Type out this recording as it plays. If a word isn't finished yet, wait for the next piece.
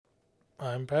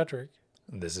I'm Patrick.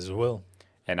 This is Will.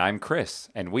 And I'm Chris,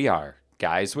 and we are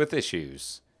Guys with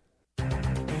Issues.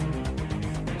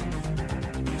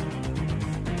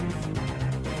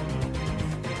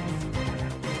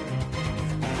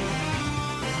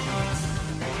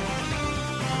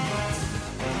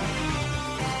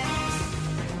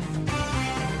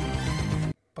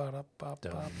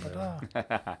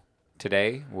 Ba-da-ba-ba-ba-da.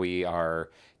 Today we are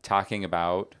talking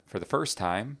about, for the first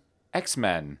time,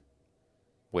 X-Men,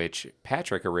 which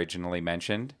Patrick originally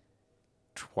mentioned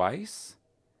twice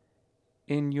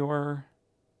in your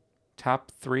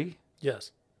top three.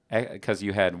 Yes. Because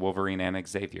you had Wolverine and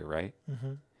Xavier, right?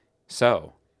 Mm-hmm.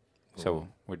 So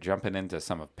we're jumping into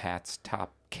some of Pat's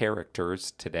top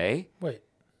characters today. Wait.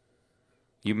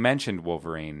 You mentioned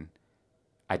Wolverine.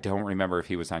 I don't remember if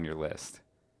he was on your list.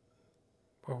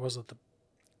 Or was it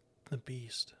the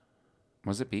Beast?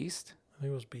 Was it Beast? I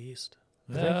think it was Beast.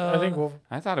 No. I think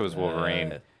I thought it was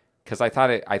Wolverine because I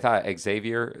thought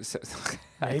Xavier.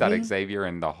 I thought Maybe? Xavier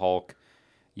and the Hulk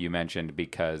you mentioned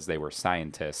because they were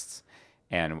scientists,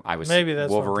 and I was Maybe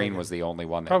that's what I'm Wolverine thinking. was the only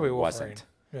one that Probably Wolverine. wasn't.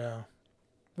 Yeah.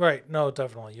 Right. No,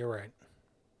 definitely. You're right.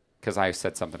 Because I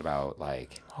said something about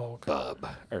like Hulk. Bub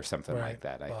or something Right. like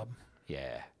that. Bob.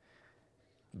 Yeah,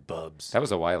 Bubs. that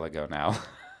was a while ago now.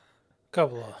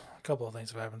 Couple of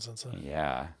things have happened since then.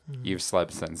 Yeah, you've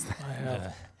slept since then. I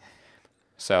have.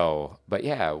 So, but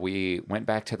yeah, we went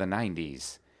back to the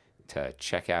 90s to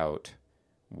check out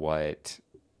what.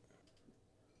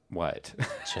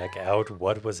 Check out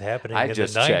what was happening I in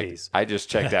just the checked. 90s. I just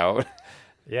checked out.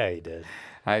 Yeah, he did.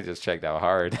 I just checked out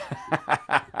hard.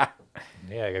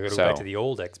 Yeah, I gotta go So- back to the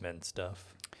old X-Men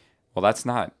stuff. Well, that's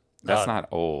not Uh, not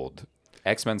old.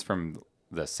 X-Men's from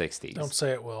the 60s. Don't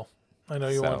say it, Will. I know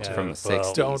you want So, to. from the Well,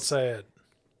 60s. Don't say it.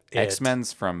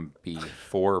 X-Men's from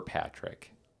before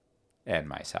Patrick and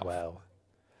myself. Wow.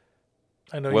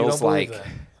 I know Will's you don't believe like,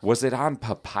 that. was it on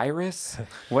papyrus?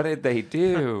 What did they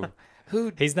do?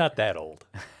 Who? He's not that old.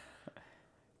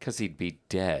 Because he'd be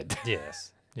dead.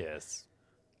 Yes. Yes.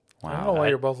 I don't know why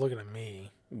you're both looking at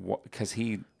me. Because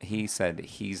he said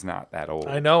he's not that old.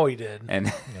 I know he did.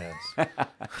 And Yes.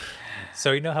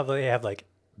 So you know how they have like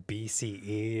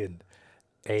BCE and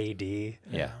AD?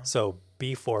 yeah, So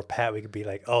before Pat, we could be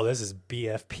like, oh, this is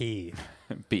BFP.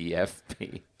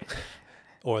 BFP,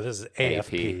 Or this is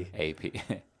AFP.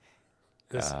 AP.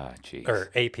 This- Jeez.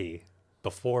 Or AP.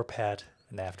 Before Pat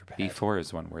and after Pat. Before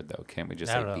is one word though. Can't we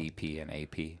just I say don't know. BP and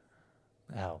AP?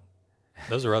 Ow.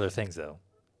 Those are other things, though.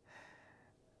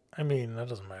 I mean, that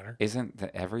doesn't matter. Isn't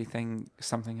everything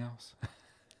something else?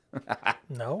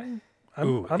 No.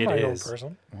 Ooh, I'm it my own is.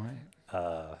 person.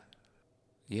 What?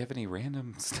 You have any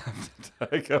random stuff to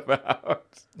talk about?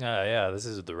 Yeah, this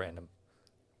is the random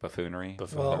Buffoonery?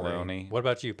 buffoonery. Baloney? What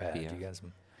about you, Pat? Yeah. You got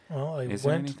some? Well, I Is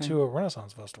there went anything? to a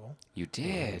Renaissance festival. You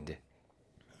did.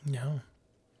 Yeah.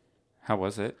 How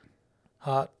was it?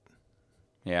 Hot.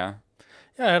 Yeah.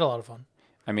 Yeah, I had a lot of fun.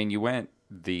 I mean, you went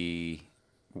the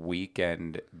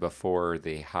weekend before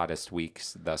the hottest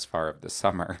weeks thus far of the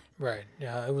summer. Right.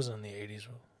 Yeah, it was in the 80s.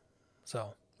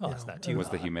 So. Oh, you it's know, not too it Was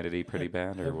the humidity pretty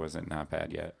bad, or it- was it not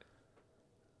bad yet?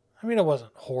 I mean, it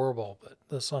wasn't horrible, but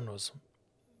the sun was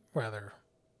rather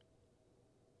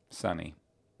Sunny.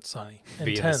 sunny. Being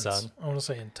the Intense. sun? I want to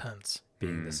say intense.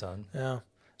 Being the sun. Yeah.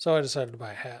 So I decided to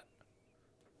buy a hat.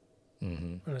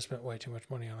 Mm-hmm. And I spent way too much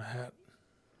money on a hat.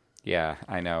 Yeah,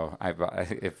 I know.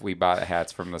 If we bought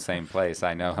hats from the same place,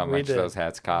 I know how We much did. those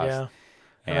hats cost. Yeah.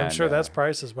 And I'm sure that's uh,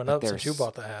 prices went but up since you there's-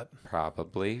 bought the hat.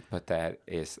 Probably, but that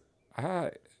is, yeah,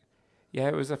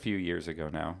 it was a few years ago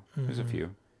now. It was a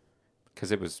few,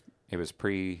 because it was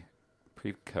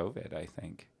pre-COVID, I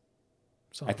think.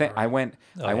 I think I went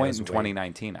Oh, I yeah, it went was in way-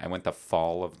 2019. I went the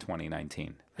fall of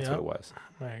 2019. That's Yeah. what it was.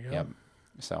 There you go. Yep.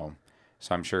 So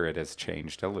I'm sure it has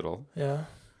changed a little, Yeah.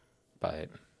 but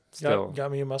still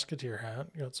Got me a musketeer hat.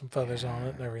 Got some feathers on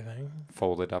it and everything.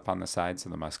 folded up on the side so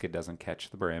the musket doesn't catch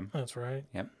the brim. That's right.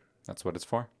 Yep, that's what it's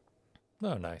for.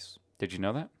 Oh, nice. Did you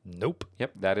know that? Nope.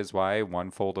 Yep, that is why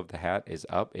one fold of the hat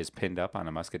is pinned up on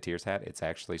a musketeer's hat. It's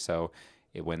actually so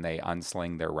when they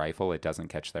unsling their rifle, it doesn't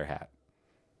catch their hat.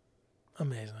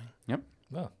 Amazing. Yep.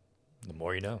 Well, the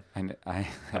more you know I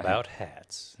about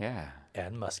hats yeah.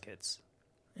 and muskets.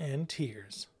 And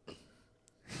tears.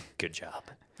 Good job.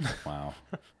 Wow.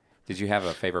 Did you have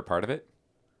a favorite part of it?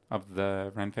 Of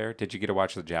the Ren Fair? Did you get to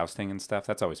watch the jousting and stuff?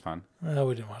 That's always fun. No,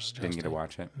 we didn't watch the Didn't get to jousting.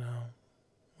 watch it. No.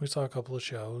 We saw a couple of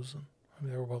shows. And, I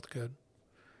mean, they were both good.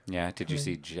 Yeah. Did you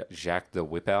see Jacques the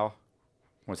Whippel?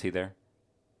 Was he there?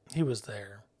 He was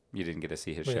there. You didn't get to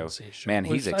see his We show. didn't see his show. Man,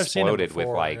 he's I've seen him exploded with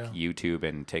before, like yeah. YouTube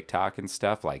and TikTok and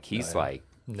stuff. Like he's yeah. like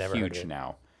Never heard of huge it.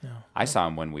 now. Yeah. I saw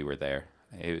him when we were there.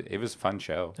 it was a fun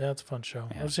show. Yeah, it's a fun show.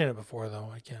 Yeah. I've seen it before,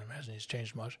 though. I can't imagine he's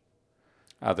changed much.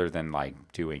 Other than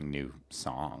like doing new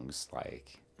songs,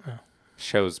 like Yeah.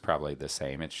 show's probably the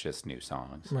same. It's just new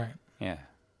songs. Right. Yeah.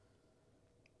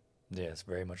 Yeah, it's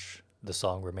very much the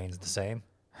song remains the same.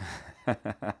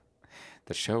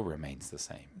 The show remains the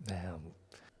same.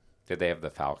 Did they have the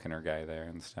Falconer guy there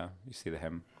and stuff? You see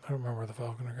him? I don't remember the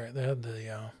Falconer guy. They had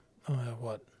the,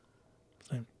 what?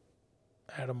 His name?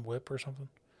 Adam Whip or something?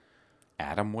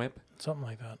 Adam Whip? Something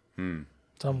like that. Hmm.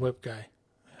 Some whip guy.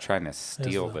 Trying to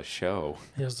steal the show.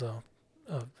 He has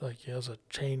he has a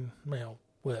chain mail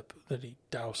whip that he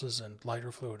douses in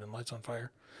lighter fluid and lights on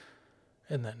fire,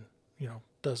 and then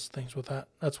does things with that.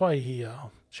 That's why he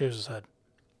shaves his head.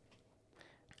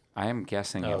 I am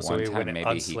guessing at so one he time went and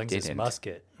maybe he unslings his didn't.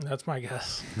 musket. That's my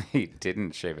guess. He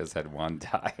didn't shave his head one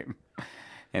time,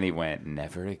 and he went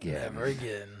never again. Never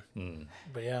again.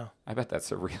 But yeah, I bet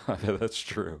that's that's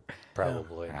true.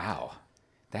 Probably. Wow,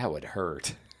 that would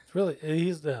hurt. it's really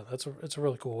it's a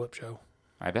really cool whip show.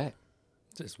 I bet.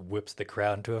 Just whips the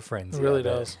crowd into a frenzy. It really I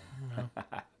bet. does.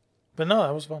 Yeah. But no,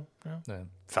 that was fun. Yeah.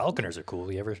 Falconers are cool.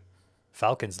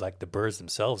 Falcons, like the birds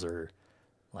themselves, are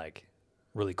like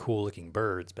really cool looking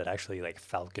birds, but actually like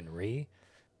falconry,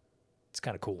 it's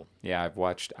kind of cool. Yeah, I've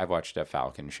watched a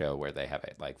Falcon show where they have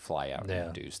it like fly out Yeah.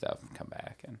 and do stuff and come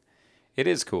back, and it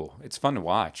is cool. It's fun to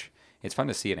watch. It's fun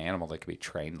to see an animal that can be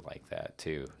trained like that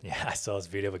too. Yeah, I saw this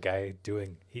video of a guy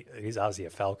he's obviously a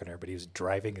falconer, but he was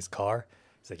driving his car.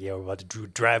 He's like, yeah, we're about to do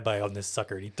drive by on this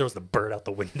sucker. And he throws the bird out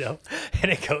the window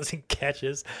and it goes and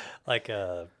catches like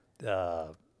a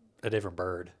different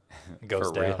bird. It goes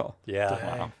For down. real? Yeah.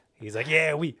 Dang. He's like,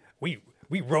 yeah, we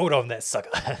rode on that sucker.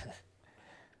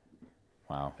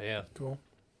 Wow. Yeah. Cool.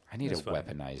 I need That's a funny.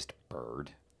 weaponized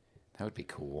bird. That would be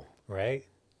cool. Right?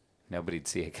 Nobody'd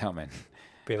see it coming.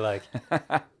 Be like,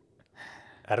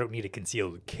 I don't need a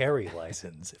concealed carry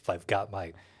license if I've got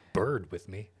my bird with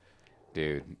me.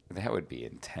 Dude, that would be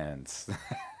intense.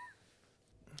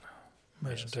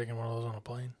 Imagine taking one of those on a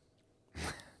plane.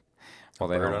 Well,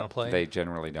 they bird on a don't. plane? They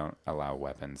generally don't allow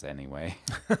weapons anyway.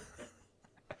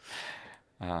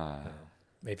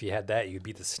 If you had that, you'd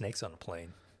beat the snakes on a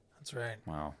plane. That's right.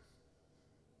 Wow.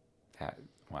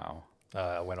 Wow.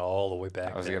 I went all the way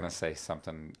back I was there. gonna say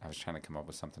something. I was trying to come up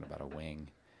with something about a wing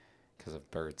because of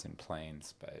birds and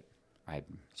planes, but I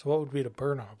So what would be to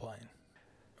bird on a plane?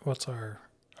 What's our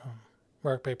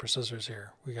rock, paper, scissors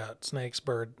here? We got snakes,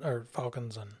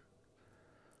 falcons, and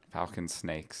falcon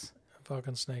snakes,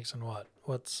 snakes, and what?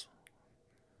 What's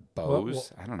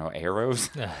bows. I don't know, arrows.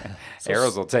 So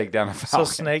Arrows will take down a so falcon.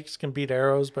 snakes can beat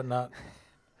arrows, but not.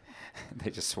 They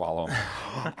just swallow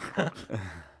them.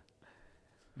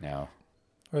 No.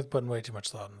 We're putting way too much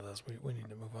thought into this. We need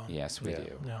to move on. Yes, we Yeah.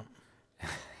 do.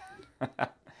 Yeah.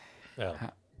 Yeah.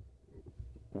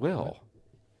 Will,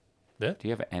 Yeah. do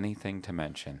you have anything to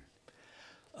mention?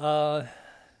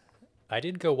 I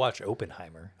did go watch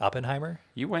Oppenheimer.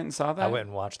 You went and saw that? I went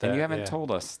and watched that. And you haven't yeah. told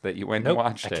us that you went Nope, and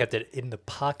watched I it. kept it in the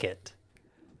pocket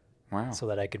Wow. so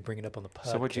that I could bring it up on the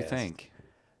podcast. So what'd you think?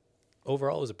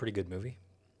 Overall, it was a pretty good movie.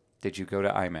 Did you go to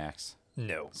IMAX?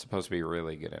 No. It's supposed to be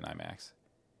really good in IMAX.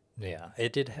 Yeah,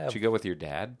 it did have. Did you go with your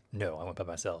dad? No, I went by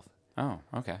myself Oh,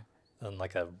 okay. on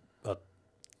like a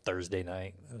Thursday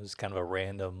night. It was kind of a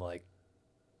random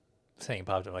thing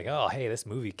popped up. Like, oh, hey, this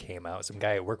movie came out. Some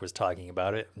guy at work was talking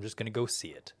about it. I'm just gonna go see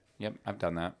it. Yep, I've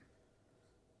done that.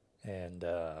 And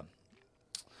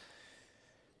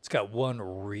it's got one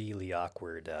really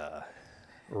awkward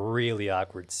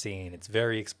scene. It's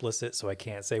very explicit, so I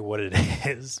can't say what it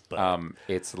is. But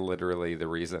It's literally the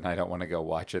reason I don't want to go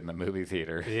watch it in the movie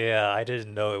theater. yeah, I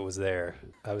didn't know it was there.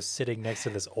 I was sitting next to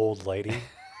this old lady.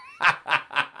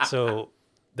 So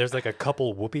there's like a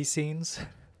couple whoopee scenes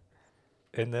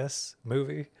in this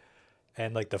movie.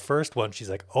 And like the first one, she's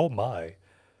like, oh my.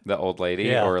 The old lady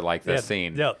Yeah. or like the Yeah,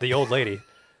 scene? Yeah, the old lady.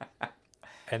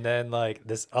 And then like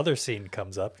this other scene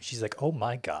comes up. She's like, "Oh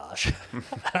my gosh!"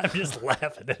 I'm just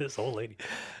laughing at this old lady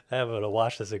having to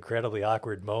watch this incredibly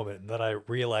awkward moment. And then I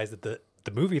realized that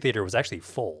the movie theater was actually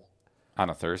full On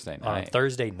a Thursday night. on a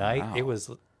Thursday night.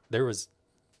 Wow. There was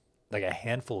like a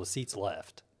handful of seats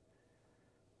left.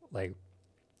 Like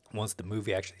once the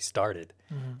movie actually started,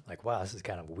 like wow, this is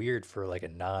kind of weird for like a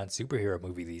non-superhero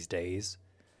movie these days.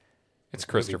 It's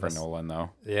Christopher must- Nolan, though.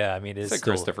 Yeah, I mean It's it's a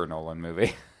still, Christopher Nolan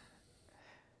movie.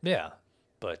 Yeah,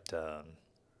 but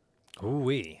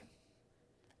ooh-wee.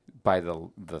 By the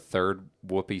third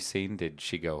whoopee scene, did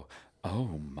she go, oh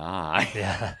my?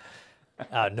 Yeah.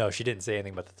 No, she didn't say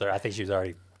anything about the third. I think she was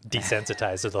already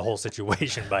desensitized to the whole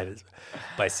situation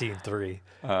by scene 3.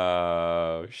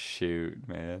 Oh, shoot,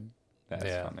 man. That's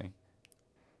Yeah. funny.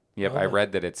 Yep, Oh, I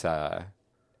read that it's a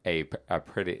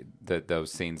pretty that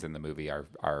those scenes in the movie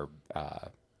are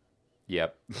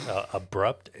yep.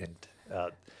 Abrupt, and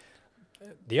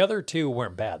the other two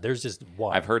weren't bad. There's just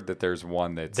one. I've heard that there's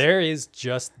one that's There is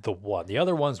just the one. The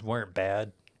other ones weren't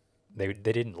bad. They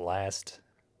didn't last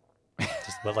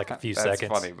just but like a few that's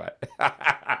seconds. funny, but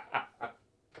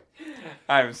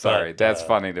I'm sorry. But, that's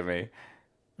funny to me.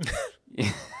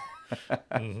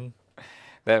 Mm-hmm.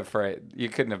 You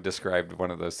couldn't have described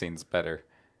one of those scenes better.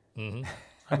 Mm-hmm.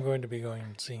 I'm going to be going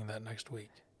and seeing that next week.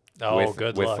 Oh,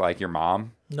 with luck. like your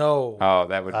mom. No. Oh,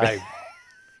 that would be.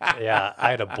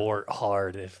 I'd abort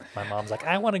hard if my mom's like,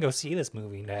 I want to go see this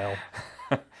movie now.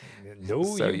 No,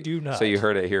 So you do not. So you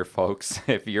heard it here, folks.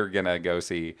 If you're gonna go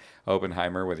see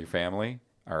Oppenheimer with your family,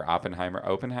 or Oppenheimer.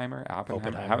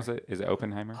 How's it? Is it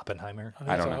Oppenheimer? Oppenheimer. I think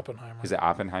I it's don't know. Oppenheimer. Is it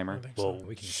Oppenheimer? I think Well, so.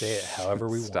 we can say it however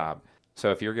we want. Stop.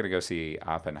 So if you're gonna go see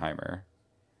Oppenheimer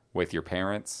with your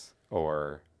parents,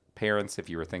 or parents, if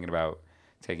you were thinking about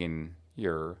taking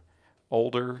your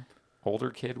older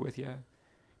kid with you,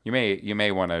 you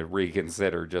may want to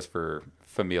reconsider just for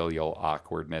familial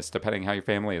awkwardness, depending how your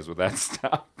family is with that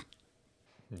stuff.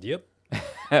 Yep.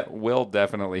 Will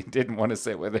definitely didn't want to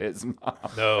sit with his mom.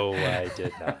 No, I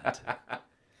did not.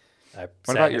 What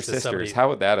about your sisters? How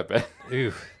would that have been?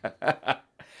 Ooh.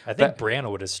 I think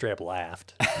Brianna would have straight up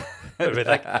laughed. It would have been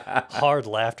like hard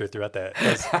laughter throughout that.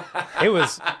 It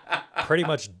was pretty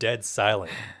much dead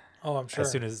silent. Oh, I'm sure.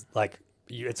 As soon as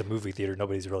it's a movie theater,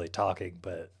 nobody's really talking,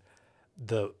 but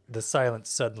the silence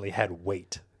suddenly had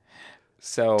weight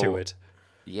to it.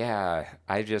 Yeah,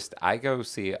 I go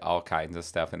see all kinds of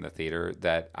stuff in the theater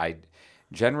that I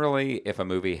generally, if a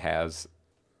movie has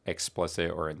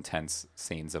explicit or intense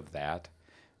scenes of that,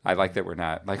 I like that we're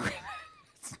not like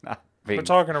it's not being. We're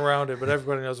talking around it, but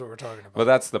everybody knows what we're talking about. Well,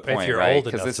 that's the If point, you're right? old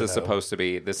Because enough this to is know.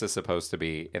 supposed to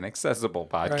be an accessible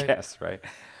podcast, right?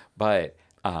 But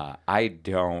I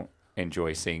don't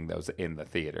enjoy seeing those in the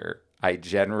theater. I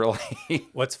generally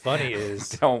What's funny is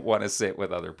don't want to sit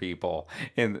with other people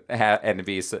and have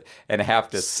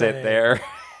to sit Same. there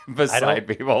beside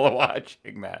people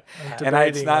watching that. I'm And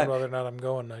it's debating not. on whether or not I'm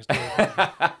going next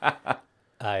week.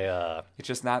 It's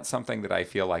just not something that I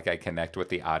feel like I connect with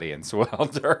the audience well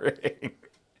during.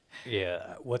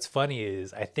 yeah. What's funny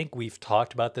is I think we've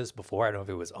talked about this before. I don't know if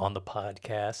it was on the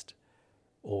podcast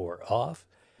or off,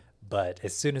 but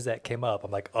as soon as that came up,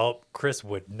 I'm like, oh, Chris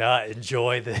would not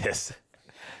enjoy this.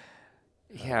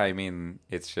 Yeah, I mean,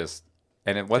 it's just,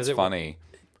 what's funny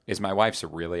is my wife's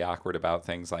really awkward about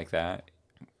things like that,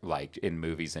 like in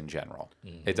movies in general.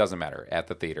 Mm-hmm. It doesn't matter, at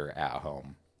the theater, at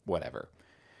home, whatever.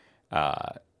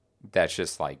 That's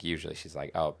just like, usually she's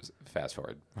like, oh, fast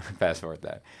forward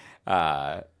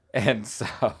that. And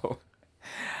so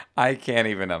I can't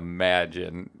even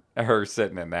imagine her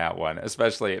sitting in that one,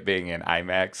 especially it being in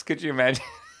IMAX. Could you imagine?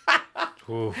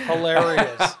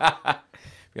 Hilarious.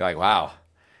 Be like, wow,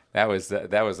 that was an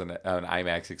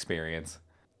IMAX experience.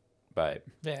 But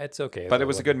Yeah, it's okay. it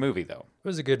was a good movie, though. It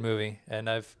was a good movie, and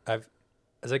I've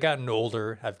as I gotten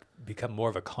older, I've become more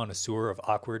of a connoisseur of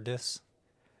awkwardness.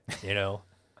 You know,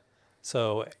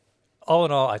 so all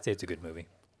in all, I'd say it's a good movie.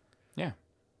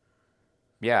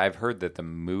 Yeah, I've heard that the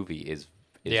movie is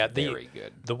very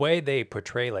good. The way they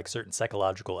portray like certain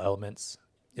psychological elements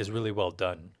is really well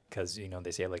done because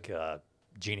they say like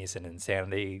genius and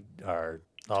insanity are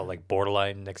all like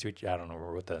borderline next to each. I don't know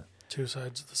what the Two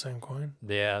sides of the same coin.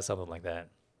 yeah something like that.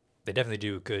 They definitely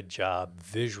do a good job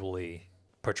visually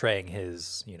portraying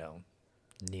his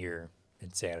near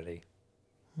insanity.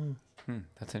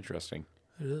 That's interesting.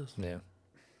 It is. Yeah.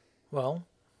 Well,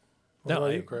 what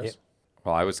about you, Chris? yeah.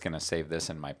 Well, I was going to save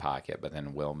this in my pocket, but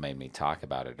then Will made me talk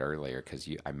about it earlier because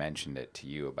I mentioned it to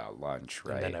you about lunch,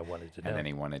 right? And then I wanted to know. And then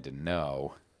he wanted to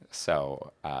know.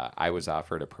 So I was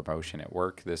offered a promotion at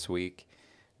work this week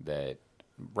that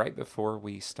right before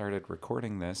we started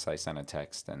recording this, I sent a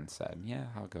text and said, yeah,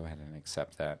 I'll go ahead and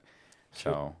accept that.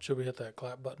 Should we hit that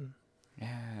clap button?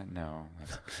 Yeah, no.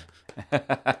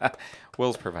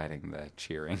 Will's providing the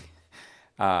cheering.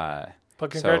 But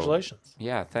congratulations.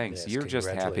 Yeah, thanks. Yes, You're just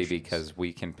happy congratulations. because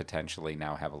we can potentially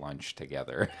now have lunch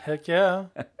together. Heck yeah.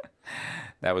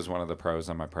 That was one of the pros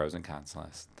on my pros and cons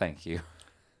list. Thank you.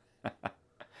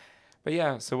 But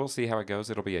yeah, so we'll see how it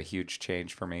goes. It'll be a huge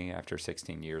change for me after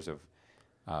 16 years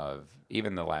of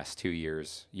even the last 2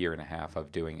 years, year and a half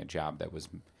of doing a job that was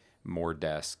more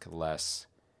desk, less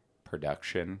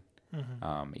production.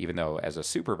 Mm-hmm. Even though as a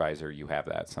supervisor, you have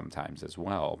that sometimes as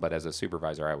well. But as a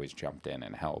supervisor, I always jumped in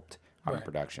and helped on the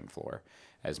production floor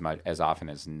as often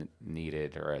as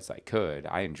needed or as I could.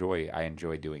 I enjoy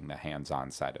doing the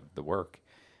hands-on side of the work.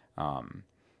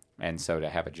 And so to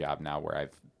have a job now where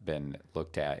I've been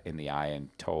looked at in the eye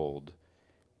and told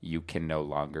you can no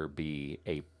longer be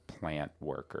a plant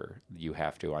worker. You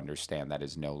have to understand that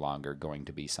is no longer going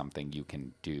to be something you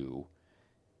can do.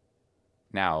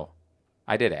 Now,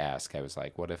 I did ask. I was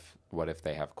like, what if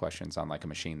they have questions on like a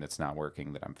machine that's not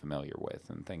working that I'm familiar with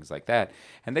and things like that?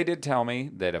 And they did tell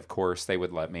me that of course they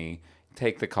would let me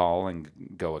take the call and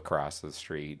go across the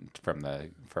street from the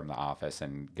office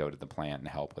and go to the plant and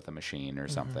help with a machine or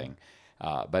something.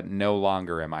 But no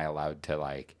longer am I allowed to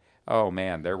like, oh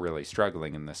man, they're really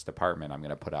struggling in this department. I'm going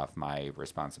to put off my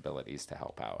responsibilities to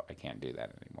help out. I can't do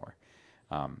that anymore.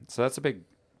 So that's a big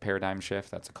paradigm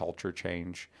shift. That's a culture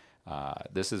change.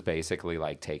 This is basically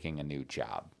like taking a new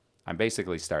job. I'm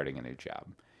basically starting a new job.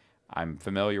 I'm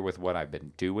familiar with what I've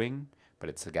been doing, but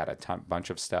it's got a bunch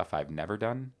of stuff I've never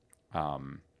done.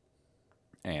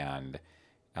 And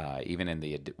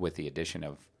even with the addition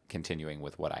of continuing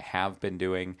with what I have been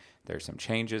doing, there's some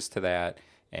changes to that.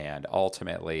 And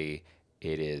ultimately,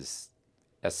 it is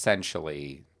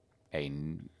essentially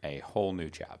a whole new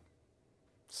job.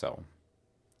 So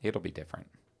it'll be different.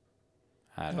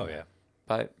 I don't know. Yeah.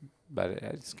 But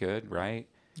it's good, right?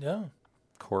 Yeah.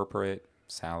 Corporate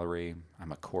salary.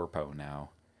 I'm a corpo now.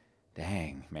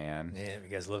 Dang, man. Yeah, you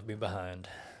guys left me behind.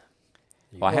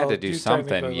 Well, I had to do you something.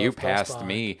 technically You left us passed behind.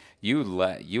 me. You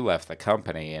left the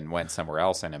company and went somewhere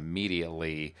else and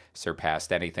immediately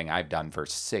surpassed anything I've done for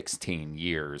 16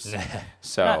 years.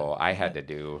 So I had to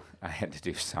do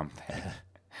something.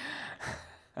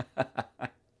 I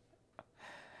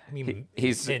mean,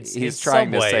 He's in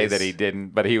trying some to say that ways- he didn't,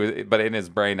 but in his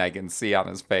brain I can see on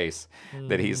his face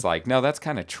that he's like, no, that's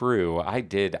kind of true. I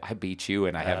beat you,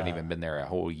 and I haven't even been there a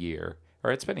whole year,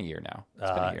 or it's been a year now.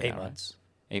 It's been a year 8 now, right? months.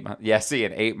 8 months. Yeah, see,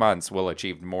 in 8 months, we'll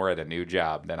achieve more at a new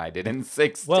job than I did in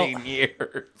 16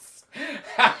 years.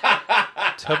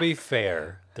 To be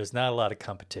fair, there's not a lot of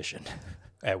competition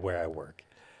at where I work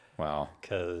Well,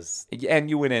 because and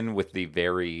you went in with the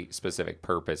very specific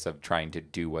purpose of trying to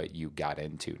do what you got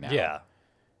into now. yeah,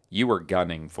 You were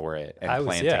gunning for it and I was,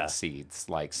 planting yeah. seeds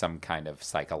like some kind of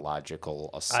psychological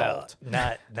assault.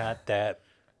 not that.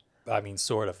 I mean,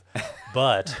 sort of,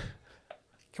 but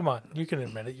Come on, you can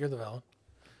admit it. You're the villain.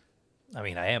 I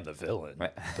mean, I am the villain.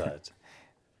 But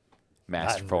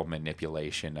Masterful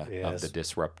manipulation of Yes. the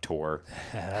disruptor.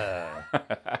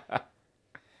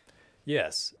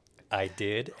 yes, I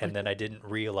did, and then I didn't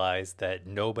realize that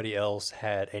nobody else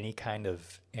had any kind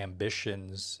of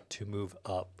ambitions to move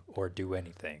up or do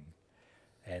anything,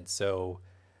 and so,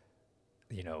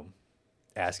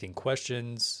 asking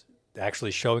questions,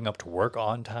 actually showing up to work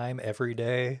on time every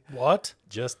day. What?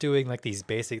 Just doing like these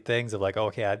basic things of like,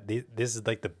 okay, this is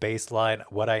like the baseline,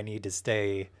 what I need to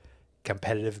stay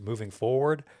competitive moving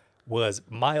forward was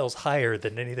miles higher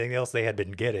than anything else they had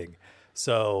been getting.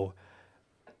 So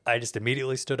I just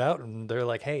immediately stood out and they're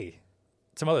like, hey,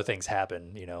 some other things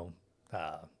happen,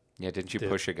 Yeah, didn't you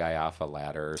push a guy off a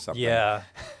ladder or something? yeah,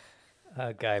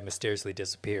 a guy mysteriously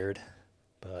disappeared,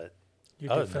 but You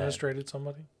Other than that- defenestrated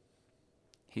somebody?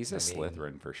 He's a I mean-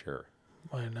 Slytherin for sure.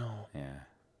 I know. Yeah.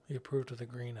 He approved of the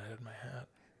green I had in my hat.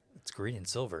 it's green and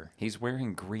silver. He's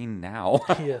wearing green now.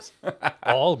 Yes.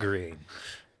 All green.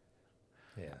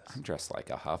 Yes. I'm dressed like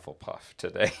a Hufflepuff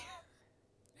today.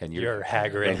 And You're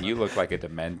Hagrid. And you look like a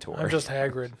Dementor. I'm just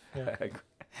Hagrid. Yeah.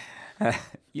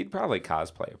 You'd probably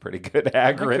cosplay a pretty good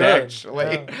Hagrid, Could. actually.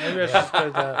 Yeah, maybe I should say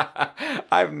that.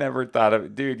 I've never thought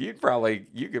of, dude. You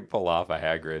could pull off a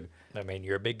Hagrid, I mean,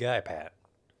 you're a big guy, Pat.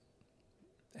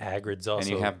 Hagrid's also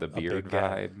and you have the a big beard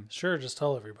guy. vibe. Sure, just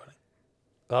tell everybody.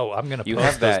 Oh, I'm gonna You post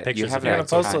have those that- pictures. you have of you that on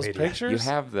post social those media. pictures?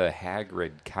 You have the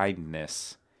Hagrid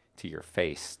kindness to your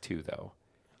face too, though.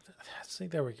 See,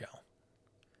 there we go.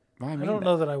 Well, I don't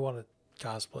know that I want to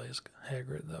cosplay as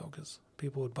Hagrid, though, because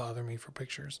people would bother me for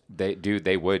pictures. They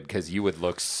would, because you would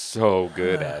look so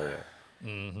good at it.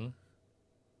 Mm-hmm. And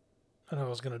if I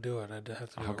was going to do it, I'd have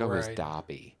to do I'll it go where as I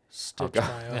Dobby. stitch go-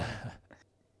 my own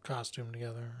costume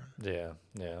together. Yeah,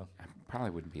 yeah. I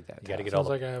probably wouldn't be that. You gotta tough. get all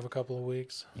Sounds the, like I have a couple of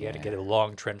weeks. you got to Yeah. get a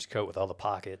long trench coat with all the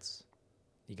pockets.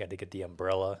 You got to get the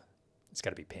umbrella. It's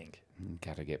got to be pink.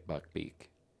 Gotta get Buckbeak.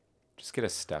 Just get a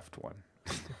stuffed one.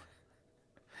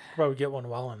 Probably get one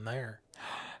while I'm there.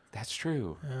 That's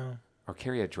true. Yeah. Or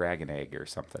carry a dragon egg or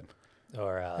something.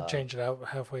 Or I'd change it out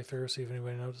halfway through, see if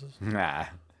anybody notices. Nah.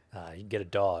 you can get a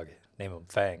dog. Name him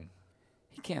Fang.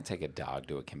 He can't take a dog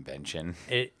to a convention.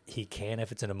 He can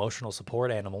if it's an emotional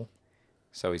support animal.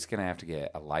 So he's going to have to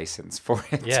get a license for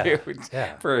it, Yeah, too,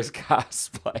 yeah. for his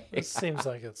cosplay. It seems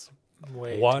like it's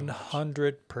way too much.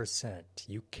 100%.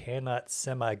 You cannot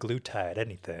semi-glue tie at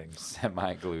anything.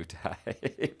 Semi-glue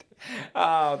tied.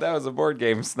 Oh, that was a board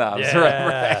game snobs Yeah.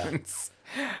 reference.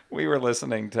 We were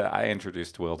listening to. I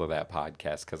introduced Will to that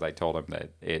podcast because I told him that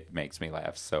it makes me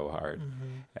laugh so hard.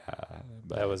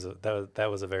 But That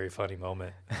was a very funny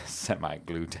moment. semi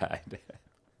glue tied.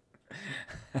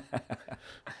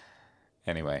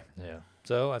 Anyway, Yeah.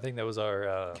 So I think that was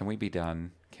our. can we be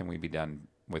done? Can we be done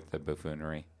with the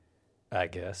buffoonery? I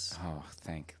guess Oh,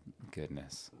 thank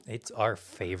goodness. it's our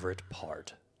favorite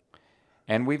part.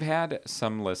 And we've had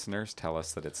some listeners tell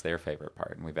us that it's their favorite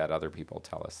part, and we've had other people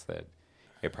tell us that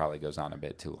it probably goes on a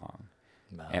bit too long.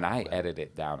 And I edit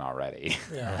it down already.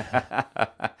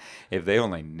 Yeah. If they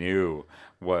only knew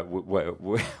what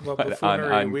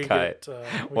buffoonery we uncut get,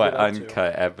 we what get up to.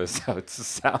 uncut episodes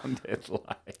sounded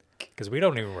like. Because we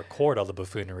don't even record all the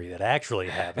buffoonery that actually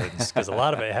happens. Because a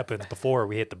lot of it happens before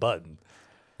we hit the button.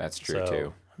 That's true So-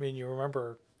 too. I mean, you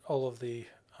remember all of the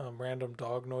random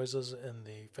dog noises in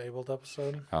the Fabled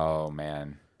episode? Oh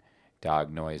man,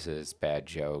 dog noises, bad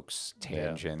jokes,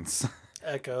 tangents,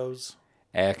 Echoes.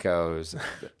 echoes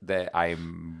that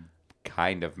I'm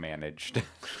kind of managed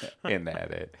in the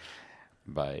edit.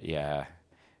 But yeah,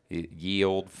 ye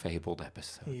old fabled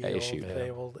episode The issue. old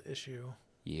Fabled issue.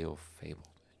 Ye old fabled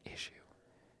issue.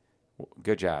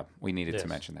 Good job. We needed Yes. to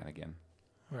mention that again.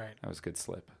 Right. That was a good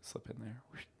slip in there.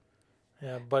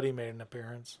 Yeah, Buddy made an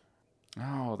appearance.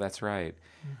 Oh, that's right.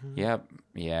 Mm-hmm. Yep.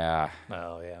 Yeah.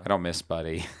 Oh, yeah. I don't miss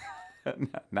Buddy.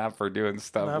 Not for doing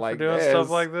stuff Not like for doing this. stuff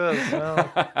like this. No.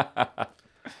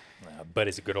 But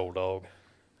he's a good old dog.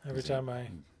 Every time I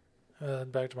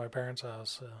head back to my parents'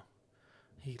 house,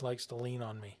 he likes to lean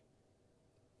on me.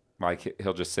 Like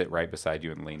he'll just sit right beside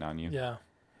you and lean on you Yeah.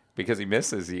 because he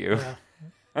misses you.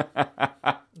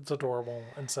 Yeah. It's adorable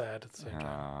and sad at the same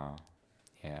time.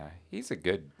 Yeah. He's a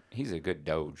good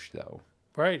doge though.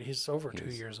 Right. He's over 2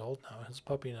 He's- years old now. His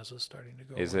puppiness is starting to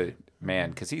go Is away. it man?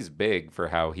 Because he's big for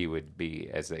how he would be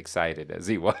as excited as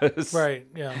he was. Right.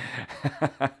 Yeah.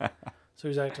 So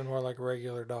he's acting more like a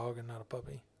regular dog and not a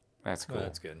puppy. That's cool. Well,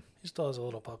 that's good. He still has a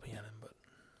little puppy in him, but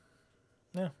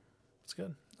yeah, it's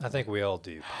good. I think we all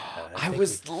do. I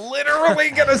was literally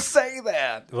gonna say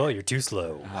that. Well, you're too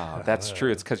slow. Oh, that's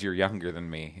true. It's because you're younger than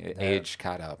me. Yeah. Age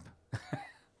caught up,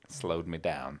 slowed me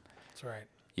down. That's right.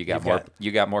 You got You've more. got-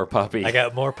 You got more puppy. I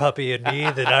got more puppy in me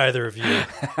than either of you.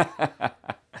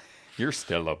 You're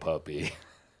still a puppy.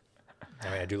 I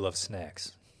mean, I do love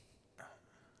snacks.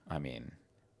 I mean,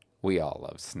 we all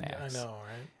love I snacks. know,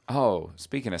 right? Oh,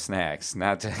 speaking of snacks,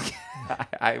 not to.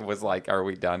 I was like, are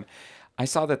we done? I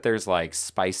saw that there's like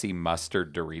spicy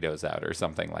mustard Doritos out or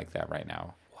something like that right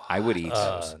now. I would eat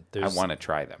those. I there's- want to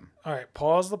try them. All right,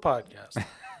 pause the podcast.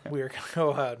 We are going to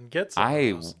go out and get some. of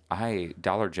those. I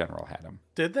Dollar General had them.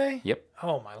 Did they? Yep.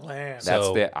 Oh my land! So-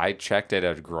 That's the. I checked at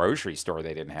a grocery store;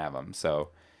 they didn't have them. So,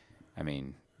 I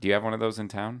mean, do you have one of those in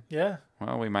town? Yeah.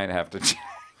 Well, we might have to check.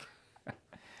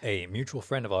 A mutual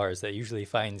friend of ours that usually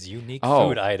finds unique Oh,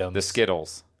 food items. the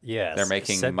Skittles. Yes. They're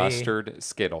making sent me mustard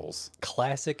Skittles.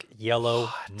 Classic yellow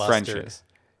mustard. French's.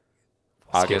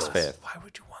 August Skittles. 5th Why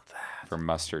would you want that? for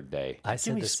Mustard Day. I Give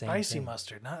said me the same spicy thing.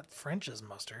 mustard, not French's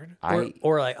mustard.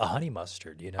 Or like a honey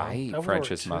mustard, you know? I eat That would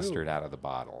French's work, too. mustard out of the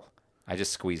bottle. I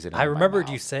just squeeze it in I my remembered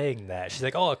mouth. you saying that. She's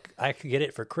like, "Oh, I could get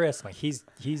it for Chris." I'm like, he's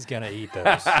gonna eat those.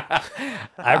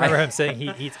 I remember him saying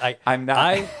he eats. I'm not-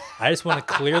 I just want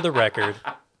to clear the record.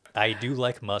 I do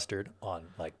like mustard on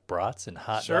like brats and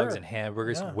hot Sure. dogs and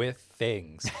hamburgers Yeah. with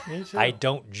things. Me too. I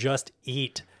don't just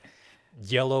eat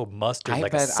yellow mustard I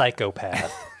like a bet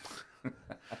psychopath.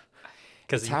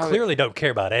 Because you how it- clearly don't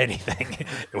care about anything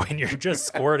when you're just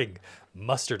squirting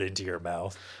mustard into your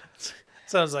mouth.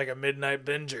 Sounds like a midnight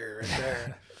binger right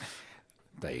there.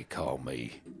 They call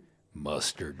me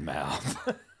Mustard Mouth.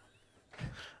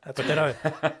 That's But then I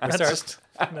that's start. just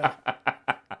no.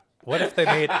 What if they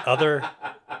made other?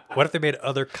 What if they made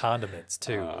other condiments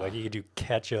too? Like you could do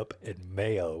ketchup and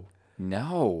mayo,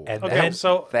 No. and Okay, then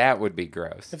so that would be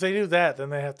gross. if they do that, then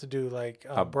they have to do like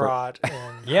a brat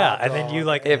and yeah, hot and then you dog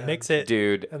like and, mix it.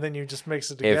 Dude, and then you just mix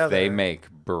it together. if they make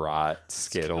brat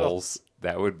Skittles,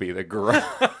 that would be the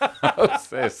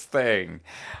grossest thing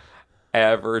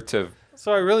ever to.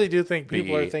 So I really do think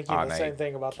people are be thinking on the a same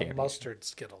thing about candy. the mustard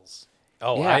Skittles.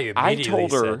 Oh, Yeah, I I immediately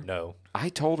told her- said no. I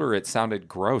told her it sounded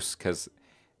gross because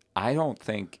I don't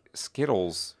think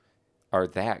Skittles are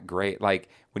that great. Like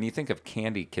when you think of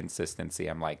candy consistency,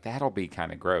 I'm like, that'll be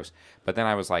kind of gross. But then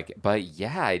I was like, but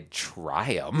yeah, I'd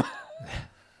try them.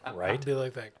 Right? It'd be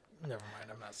like that. Never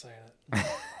mind. I'm not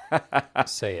saying it.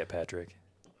 Say it, Patrick.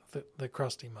 The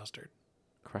crusty mustard.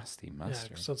 Crusty Yeah,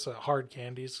 mustard. so it's hard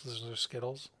candies because they're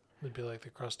Skittles. It'd be like the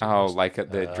crusty. Oh, mustard. like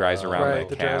that dries around right.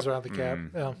 the That cap. dries around the cap.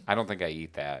 Yeah. I don't think I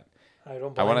eat that. I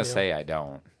don't. I blame want you. to say I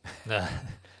don't.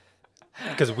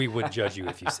 Because we would judge you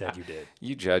if you said you did.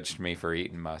 You judged me for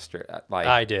eating mustard. Like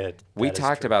I did. we That is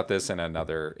talked true. about this in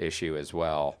another issue as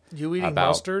well. You eating about-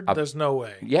 mustard? There's no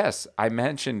way. Yes, I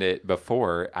mentioned it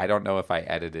before. I don't know if I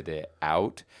edited it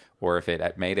out or if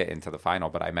it made it into the final,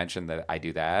 but I mentioned that I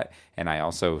do that, and I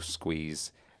also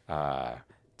squeeze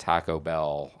Taco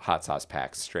Bell hot sauce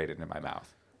packs straight into my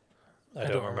mouth. I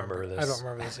don't remember this. I don't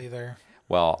remember this either.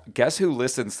 Well, guess who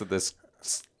listens to this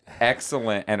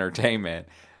excellent entertainment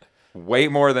way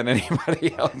more than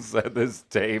anybody else at this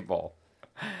table?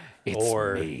 It's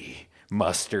me,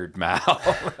 Mustard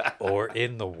Mouth. Or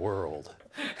in the world.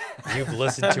 You've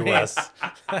listened to us.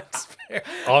 That's fair.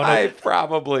 I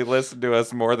probably listen to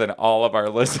us more than all of our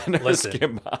listeners Listen.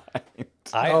 combined.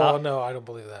 Oh no, I don't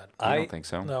believe that. I don't think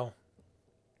so. No,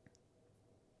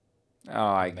 Oh,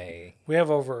 I may. we have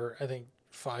over, I think,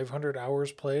 500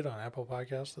 hours played on Apple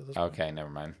Podcasts at this point. okay. Never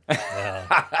mind. No.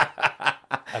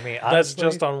 I mean, That's honestly,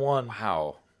 just on one.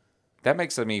 Wow, that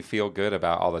makes me feel good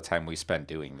about all the time we spent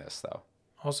doing this, though.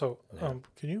 Also,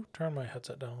 can you turn my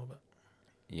headset down a little bit?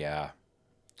 Yeah,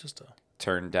 Just a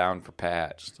turn down for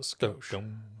Pat. just a skosh.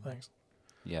 Dum. Thanks.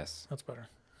 Yes, That's better.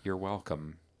 you're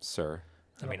welcome, sir.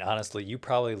 I mean, honestly, you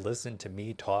probably listen to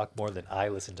me talk more than I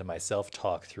listen to myself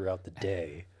talk throughout the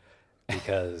day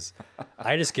because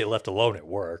I just get left alone at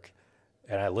work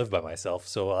and I live by myself.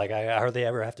 So, like, I hardly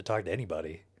ever have to talk to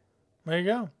anybody. There you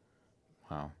go.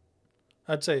 Wow.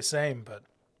 I'd say same, but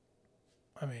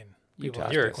I mean, You people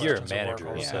talk ask to me us. You're a questions at work manager,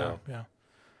 all the yeah. time. Yeah.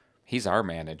 He's our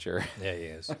manager. Yeah, he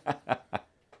is.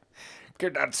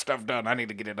 Get that stuff done. I need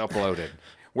to get it uploaded.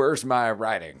 Where's my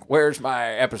writing? Where's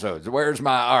my episodes? Where's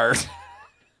my art?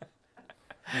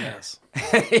 Yes.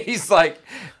 He's like,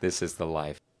 this is the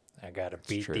life. I got to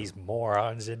beat true. these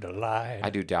morons into line. I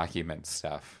do document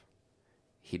stuff.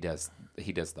 He does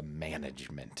the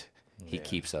management. He Yeah.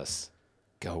 keeps us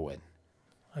going.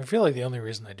 I feel like the only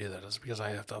reason I do that is because I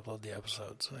have to upload the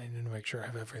episodes. I need to make sure I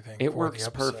have everything. It for works the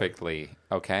episode. perfectly,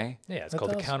 okay? Yeah, it's It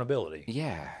called does. accountability.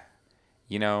 Yeah.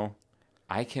 You know,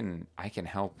 I can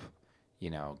help,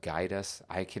 guide us.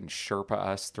 I can Sherpa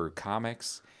us through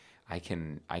comics. I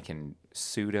can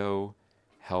pseudo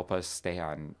help us stay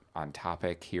on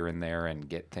topic here and there and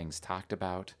get things talked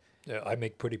about. Yeah, I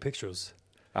make pretty pictures.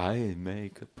 I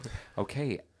make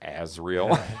okay,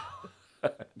 Azrael.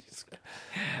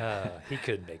 He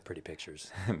could make pretty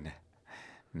pictures.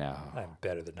 No. I'm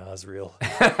better than Osriel.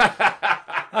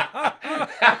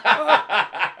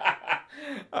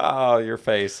 Oh, your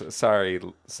face. Sorry,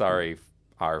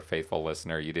 our faithful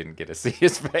listener. You didn't get to see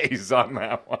his face on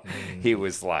that one. He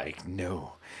was like,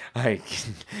 "No,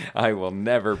 I will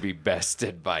never be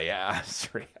bested by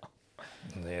Azrael."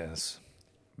 Yes.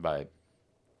 But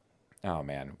oh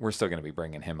man, we're still going to be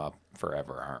bringing him up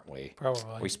forever, aren't we?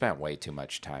 Probably. We spent way too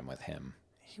much time with him.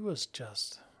 He was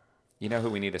just. You know who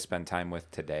we need to spend time with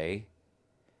today?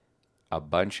 A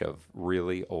bunch of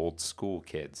really old school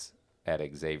kids at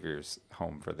Xavier's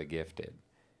Home for the Gifted.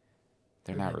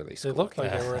 They're not really They school looked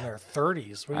like kids. they were in their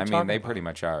 30s. What are I you mean, talking they about? pretty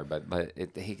much are, but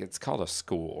it's called a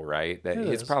school, right? That It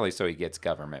it's is. probably so he gets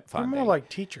government They're funding. more like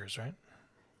teachers, right?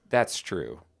 That's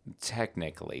true.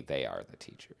 Technically, they are the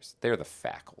teachers. They're the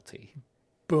faculty.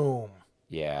 Boom.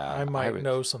 Yeah, I might would-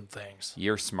 know some things.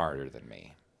 You're smarter than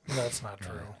me. That's not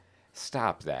true.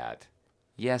 Stop that.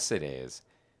 Yes, it is.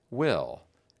 Will,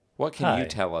 what can Hi. you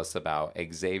tell us about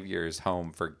Xavier's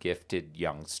Home for Gifted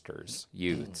Youngsters,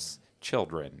 Youths,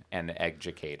 Children, and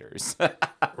Educators?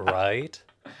 Right?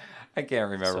 I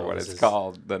can't remember So what this it's is-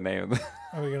 called. The name of the...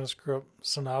 Are we going to screw up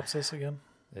synopsis again?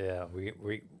 Yeah. We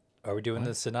are we doing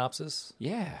the synopsis?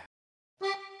 Yeah.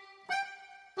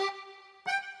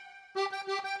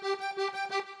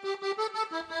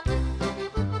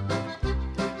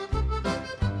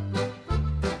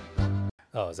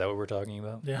 Oh, is that what we're talking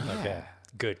about? Yeah. Okay.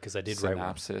 Good, because I did write one.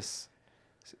 Synopsis.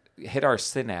 Hit our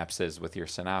synapses with your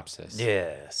synopsis.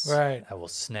 Yes. Right. I will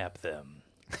snap them.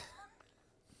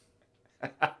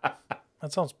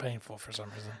 That sounds painful for some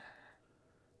reason.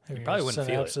 Maybe probably your wouldn't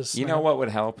feel it. synapses You know snap. what would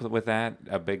help with that?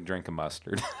 A big drink of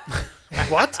mustard.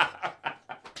 What?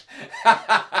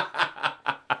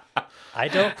 I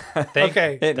don't think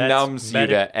Okay. It that's numbs you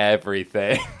to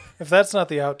everything. If that's not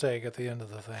the outtake at the end of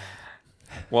the thing.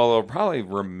 Well, it'll probably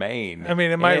remain. I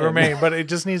mean, it might in. remain, but it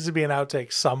just needs to be an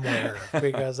outtake somewhere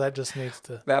because that just needs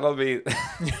to. That'll be.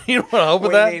 You know what I hope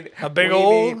with We that? need- A big we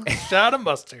old need- shot of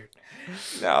mustard.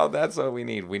 No, that's what we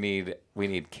need. We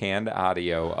need canned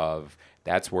audio of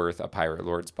that's worth a Pirate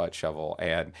Lord's butt shovel,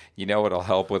 and you know what'll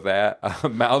help with that? A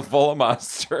mouthful of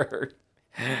mustard.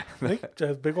 I think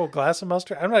a big old glass of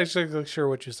mustard. I'm not actually sure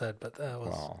what you said, but that was.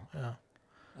 Well, Yeah.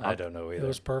 I don't know It either.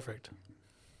 was perfect.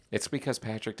 It's because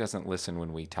Patrick doesn't listen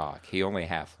when we talk. He only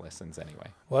half listens anyway.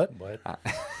 What?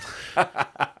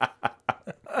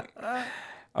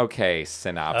 Okay,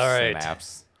 synopsis. All right.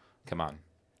 Maps. Come on.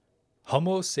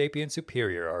 Homo sapiens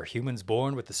superior are humans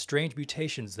born with the strange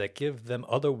mutations that give them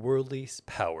otherworldly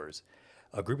powers.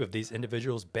 A group of these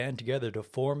individuals band together to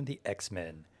form the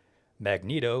X-Men.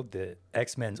 Magneto, the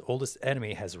X-Men's oldest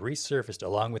enemy, has resurfaced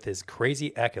along with his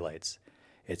crazy acolytes.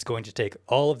 It's going to take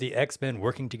all of the X-Men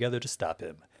working together to stop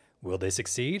him. Will they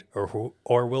succeed, or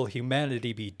will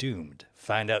humanity be doomed?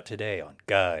 Find out today on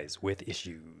Guys with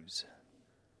Issues.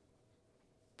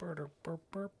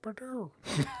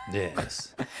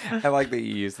 Yes. I like that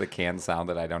you use the can sound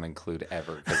that I don't include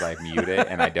ever because I mute it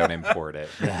and I don't import it.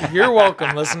 You're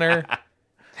welcome, listener.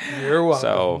 You're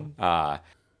welcome. So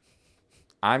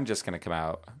I'm just going to come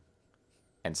out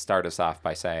and start us off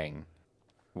by saying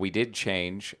we did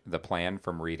change the plan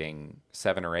from reading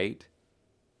 7 or 8.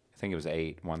 I think it was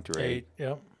 8, 1 through 8.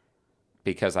 Yep.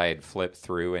 Because I had flipped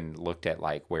through and looked at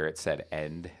like where it said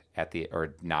end at the,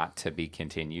 or not to be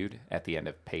continued at the end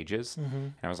of pages. Mm-hmm.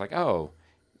 And I was like, oh,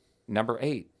 number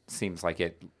 8 seems like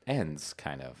it ends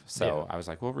kind of. So I was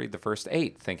like, we'll read the first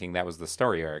 8 thinking that was the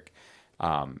story arc.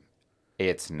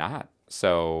 It's not.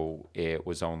 So it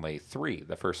was only 3,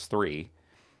 the first 3.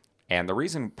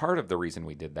 And part of the reason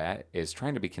we did that is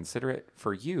trying to be considerate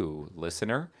for you,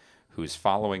 listener, who's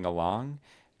following along,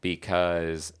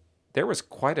 because there was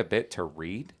quite a bit to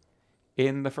read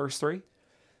in the first 3.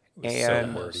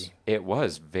 And so wordy. it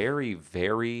was very,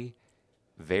 very,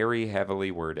 very heavily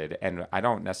worded. And I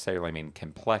don't necessarily mean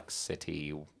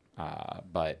complexity,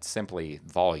 but simply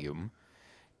volume.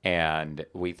 And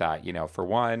we thought, for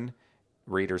one,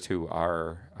 readers who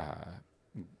are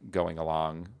going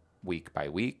along week by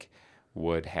week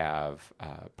would have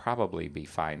probably be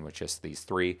fine with just these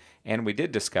 3. And we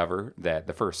did discover that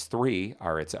the first 3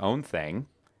 are its own thing.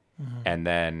 Mm-hmm. And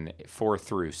then 4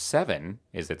 through 7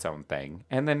 is its own thing.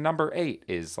 And then number 8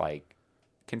 is like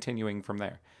continuing from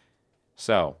there.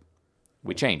 So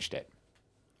we changed it.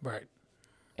 Right.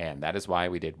 And that is why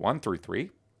we did 1 through 3.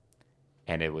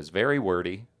 And it was very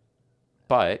wordy.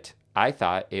 But I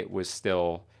thought it was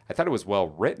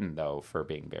well written, though, for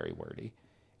being very wordy.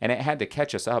 And it had to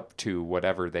catch us up to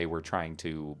whatever they were trying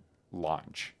to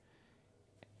launch.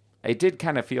 It did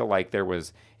kind of feel like it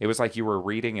was like you were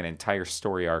reading an entire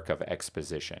story arc of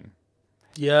exposition.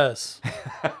 Yes.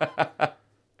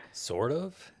 Sort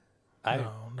of?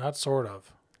 No, not sort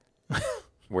of.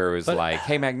 Where it was like,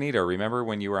 hey, Magneto, remember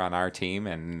when you were on our team?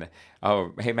 And,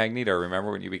 oh, hey, Magneto,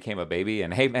 remember when you became a baby?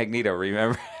 And, hey, Magneto,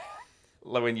 remember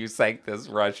when you sank this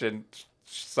Russian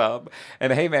sub?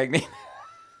 And, hey, Magneto.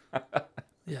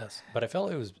 Yes. But I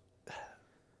felt it was,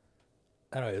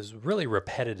 I don't know, it was really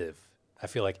repetitive. I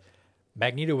feel like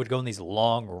Magneto would go on these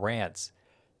long rants,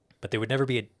 but they would never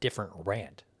be a different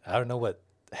rant. I don't know what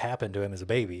happened to him as a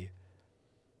baby,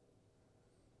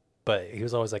 but he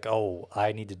was always like, oh,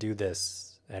 I need to do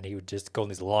this. And he would just go on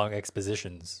these long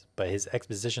expositions, but his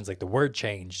expositions, like the word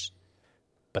changed,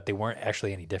 but they weren't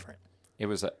actually any different. It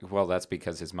was, well, that's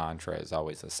because his mantra is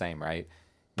always the same, right?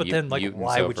 But then, like,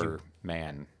 why would you?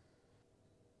 Man.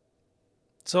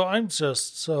 So I'm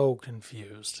just so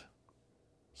confused.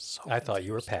 I thought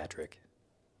you were Patrick.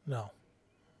 No,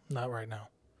 not right now.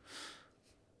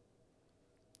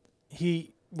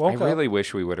 He woke up. I really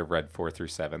wish we would have read 4 through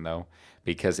 7, though,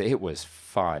 because it was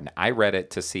fun. I read it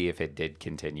to see if it did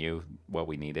continue what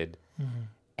we needed. Mm-hmm.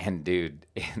 And, dude,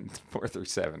 4 through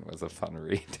 7 was a fun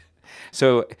read.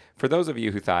 So for those of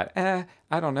you who thought, I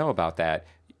don't know about that,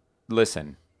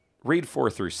 listen, read 4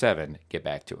 through 7, get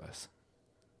back to us.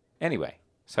 Anyway,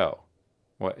 so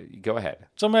go ahead.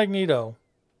 So Magneto,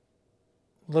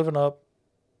 living up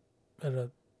in a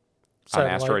satellite,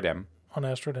 on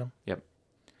Asteroid M. Yep.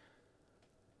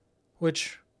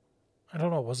 Which, I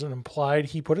don't know, was it implied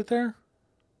he put it there?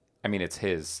 I mean, it's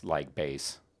his,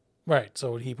 base. Right,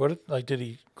 so he put it, did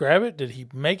he grab it? Did he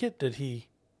make it? Did he...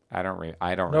 I don't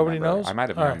Nobody remember. knows? I might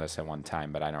have known this at one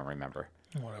time, but I don't remember.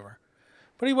 Whatever.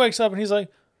 But he wakes up and he's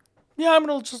like, yeah, I'm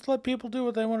going to just let people do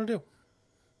what they want to do.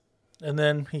 And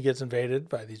then he gets invaded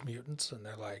by these mutants, and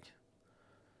they're like,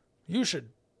 you should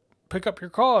pick up your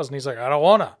cause. And he's like, I don't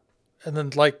want to. And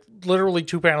then, literally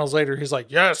 2 panels later, he's like,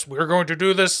 yes, we're going to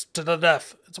do this to the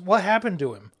death. It's what happened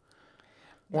to him?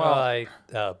 Well,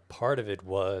 part of it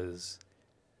was,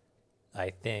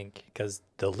 I think, because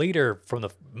the leader from the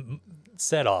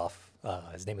set off,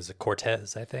 his name is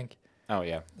Cortez, I think. Oh,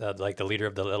 yeah. The leader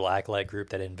of the little acolyte group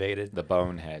that invaded. The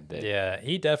bonehead. Yeah,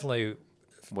 he definitely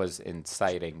was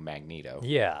inciting Magneto.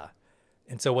 Yeah.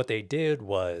 And so what they did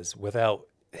was, without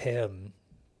him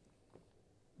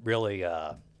really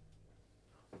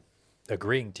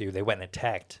agreeing to, they went and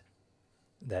attacked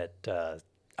that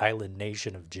island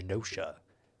nation of Genosha.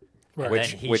 Right. And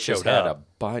which then he which has showed had up. a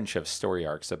bunch of story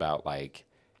arcs about like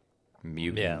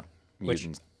mutant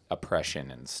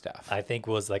oppression and stuff. I think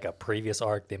was like a previous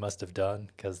arc they must have done,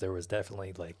 because there was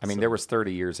definitely like I mean, there was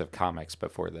 30 years of comics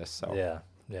before this, so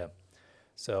yeah.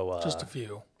 So Just a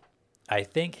few. I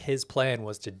think his plan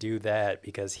was to do that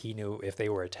because he knew if they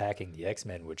were attacking, the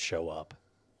X-Men would show up.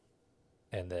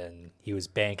 And then he was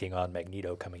banking on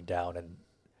Magneto coming down and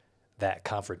that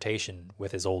confrontation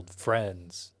with his old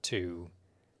friends to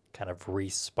kind of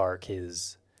re-spark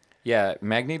his... yeah,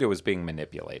 Magneto was being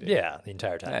manipulated. Yeah, the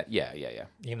entire time. Yeah.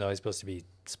 Even though he's supposed to be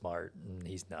smart, and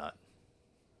he's not.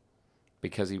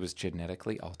 Because he was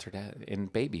genetically altered in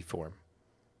baby form.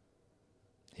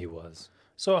 He was.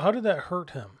 So how did that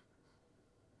hurt him?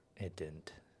 It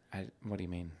didn't. What do you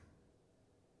mean?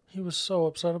 He was so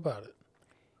upset about it.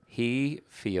 He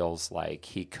feels like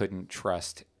he couldn't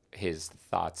trust his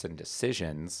thoughts and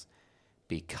decisions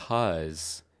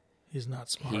because He's not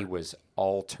smart. he was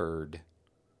altered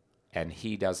and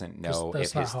he doesn't know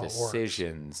if that's not his how it works.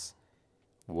 decisions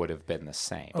would have been the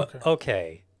same. But,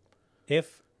 okay.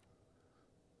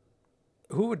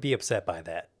 Who would be upset by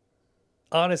that?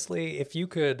 Honestly, if you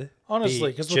could Honestly,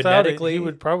 be because without it, genetically... he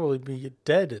would probably be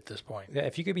dead at this point. Yeah,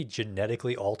 if you could be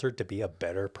genetically altered to be a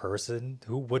better person,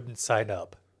 who wouldn't sign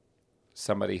up?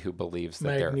 Somebody who believes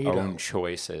that Magneto. their own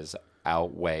choices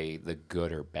outweigh the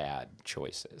good or bad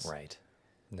choices. Right.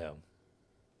 No.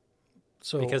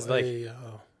 So Because, like-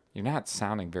 You're not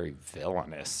sounding very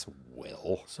villainous,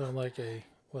 Will. so like a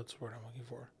what's the word I'm looking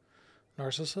for?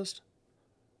 Narcissist?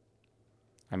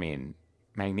 I mean,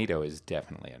 Magneto is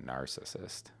definitely a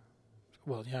narcissist.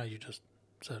 Well, yeah, you just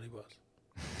said he was.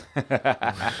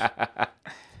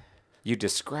 You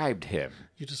described him.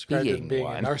 You described him Being being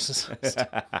one. a narcissist.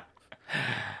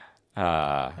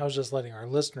 I was just letting our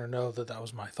listener know that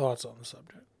was my thoughts on the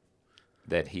subject.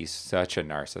 That he's such a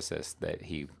narcissist that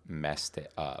he messed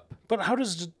it up. But how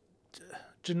does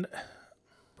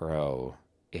Bro,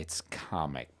 it's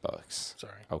comic books.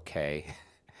 Sorry, Okay?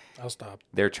 I'll stop.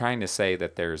 They're trying to say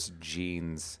that there's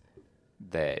genes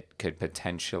that could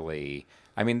potentially...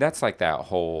 I mean, that's like that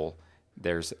whole...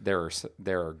 There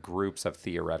are groups of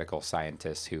theoretical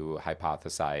scientists who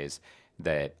hypothesize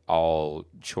that all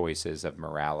choices of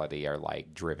morality are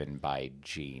like driven by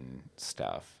gene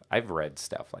stuff. I've read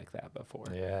stuff like that before.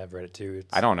 Yeah, I've read it too.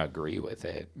 I don't agree with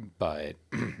it, but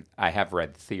I have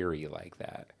read theory like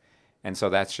that. And so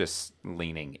that's just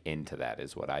leaning into that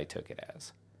is what I took it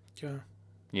as. Yeah,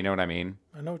 You know what I mean?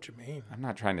 I know what you mean. I'm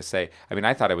not trying to say... I mean,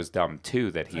 I thought it was dumb too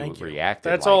that he Thank you.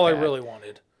 reacted That's like all that. I really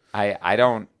wanted. I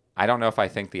don't know if I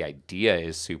think the idea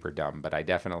is super dumb, but I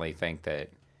definitely think that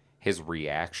his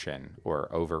reaction or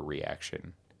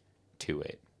overreaction to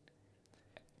it.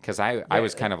 Because I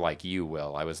was kind of like you,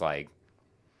 Will. I was like,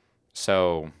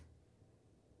 so...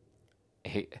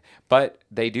 But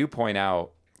they do point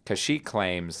out, because she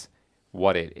claims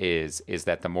what it is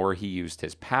that the more he used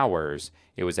his powers,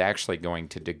 it was actually going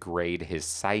to degrade his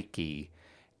psyche,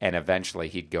 and eventually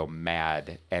he'd go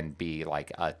mad and be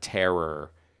like a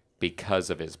terror because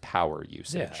of his power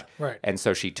usage. Yeah, right. And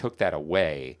so she took that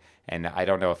away. And I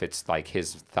don't know if it's like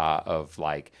his thought of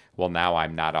like, well, now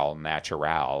I'm not all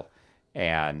natural.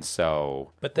 And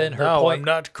so... But then her No, point... I'm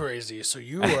not crazy, so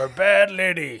you are a bad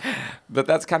lady. But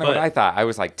that's kind of what I thought. I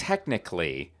was like,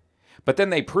 technically... But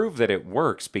then they proved that it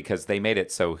works because they made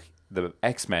it so the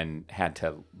X-Men had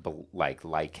to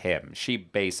like him. She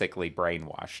basically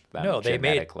brainwashed them No, they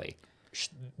made- genetically.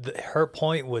 her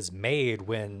point was made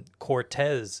when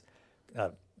Cortez,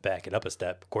 back it up a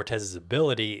step, Cortez's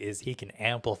ability is he can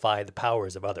amplify the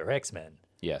powers of other X-Men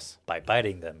Yes. by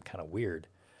biting them. Kind of weird.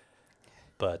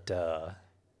 But,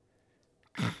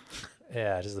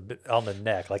 yeah, just a bit on the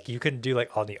neck. Like you couldn't do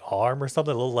like on the arm or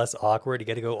something, a little less awkward. You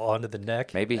got to go onto the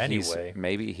neck. Maybe anyway.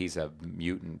 he's a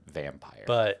mutant vampire.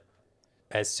 But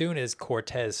as soon as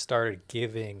Cortez started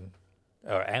giving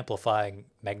or amplifying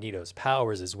Magneto's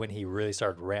powers is when he really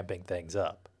started ramping things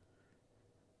up.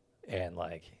 And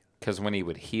like... Because when he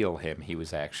would heal him, he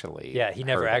was actually... Yeah, he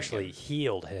never hurting actually him.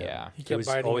 healed him. Yeah. He It kept was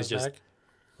biting always his just neck.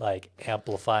 like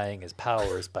amplifying his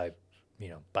powers by,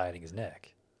 biting his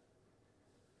neck.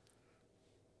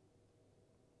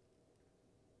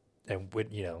 And when,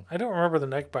 I don't remember the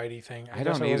neck bitey thing. I guess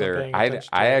don't wasn't either. paying I attention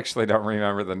to it. actually don't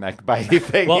remember the neck bitey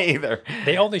thing Well, either.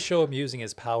 they only show him using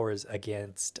his powers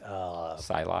against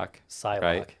Psylocke. Psylocke.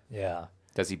 Right? Yeah,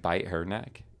 Does he bite her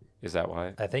neck? Is that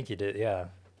why? I think he did. Yeah,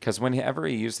 Because whenever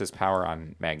he used his power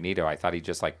on Magneto, I thought he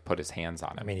just like put his hands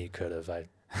on him. I mean he could have.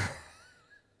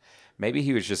 maybe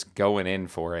he was just going in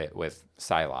for it with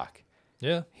Psylocke.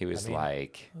 Yeah. He was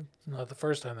like... Not the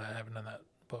first time that happened in that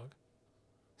book.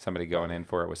 Somebody going in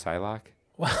for it with Psylocke?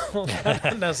 Well, that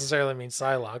doesn't necessarily mean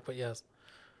Psylocke, but yes.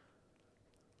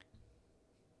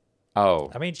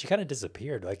 Oh. I mean, she kind of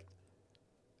disappeared. Like,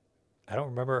 I don't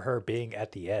remember her being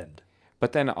at the end.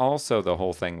 But then also the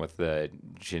whole thing with the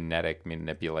genetic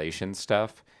manipulation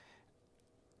stuff.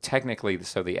 Technically,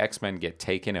 so the X-Men get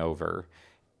taken over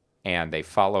and they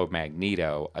follow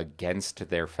Magneto against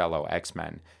their fellow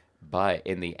X-Men. But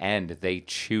in the end, they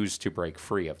choose to break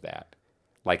free of that.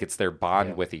 Like, it's their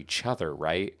bond with each other,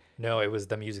 right? No, it was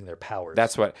them using their powers.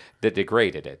 That's what that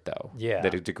degraded it, though. Yeah,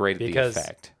 that it degraded because the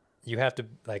effect. You have to,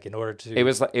 like, in order to. It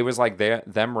was like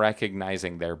them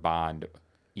recognizing their bond,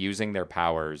 using their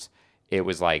powers. It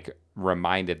was like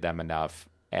reminded them enough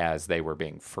as they were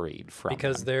being freed from.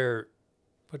 Because them.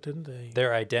 But didn't they?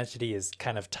 Their identity is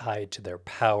kind of tied to their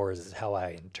powers, is how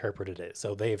I interpreted it.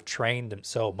 So they have trained them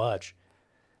so much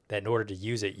that in order to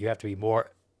use it, you have to be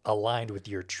more aligned with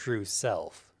your true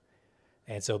self.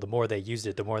 And so the more they used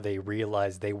it, the more they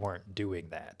realized they weren't doing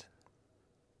that.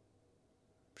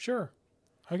 Sure.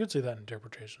 I could see that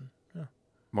interpretation. Yeah.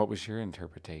 What was your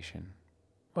interpretation?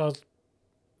 Well,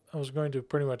 I was going to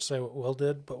pretty much say what Will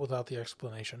did, but without the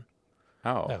explanation.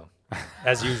 Oh.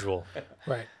 As usual.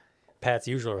 Right. Pat's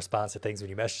usual response to things when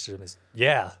you message him is,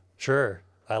 yeah, sure,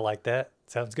 I like that.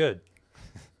 Sounds good.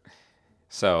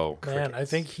 So, man, I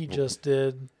think he just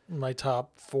did my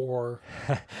top 4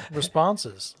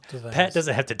 responses to things. Pat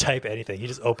doesn't have to type anything. He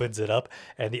just opens it up,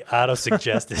 and the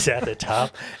auto-suggest is at the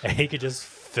top, and he can just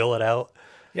fill it out.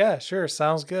 Yeah, sure.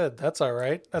 Sounds good. That's all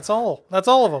right. That's all. That's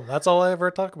all of them. That's all I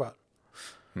ever talk about.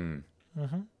 I'm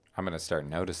going to start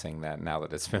noticing that now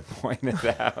that it's been pointed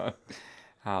out.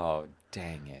 Oh,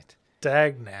 dang it.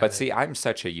 Dagnabbit. But see, I'm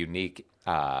such a unique...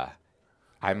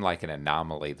 I'm like an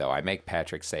anomaly, though. I make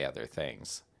Patrick say other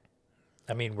things.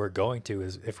 I mean, we're going to,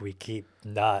 is if we keep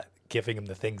not giving him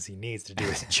the things he needs to do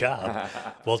his job,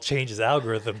 we'll change his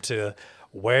algorithm to,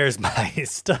 where's my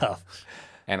stuff?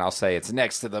 And I'll say, it's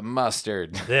next to the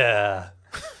mustard. Yeah.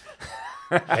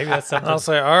 Maybe that's something. I'll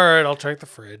say, all right, I'll check the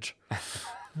fridge.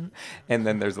 And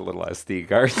then there's a little SD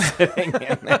card sitting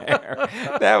in there.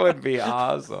 That would be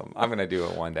awesome. I'm going to do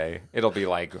it one day. It'll be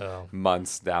like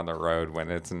months down the road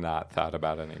when it's not thought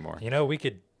about anymore. You know, we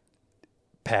could,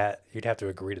 Pat, you'd have to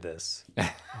agree to this.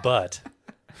 But.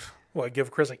 What,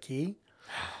 give Chris a key?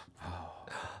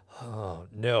 Oh,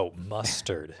 no,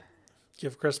 mustard.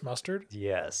 Give Chris mustard?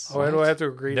 Yes. Oh, why do I have to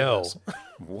agree to this?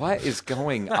 What is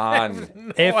going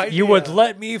on? If you would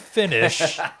let me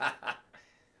finish.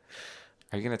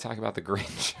 Are you going to talk about the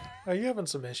Grinch? Are you having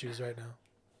some issues right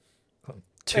now?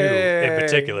 2 in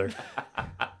particular.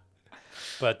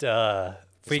 But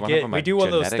we do one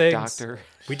of those things. Doctor?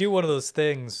 We do one of those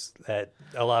things that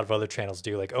a lot of other channels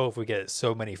do. Like, if we get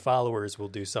so many followers, we'll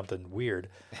do something weird.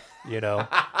 You know,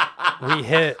 we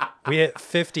hit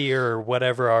 50 or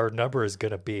whatever our number is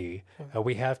going to be.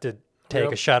 We have to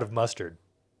take a shot of mustard.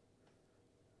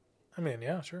 I mean,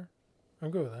 yeah, sure.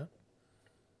 I'm good with that.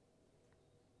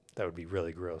 That would be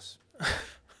really gross.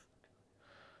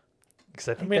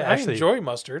 I enjoy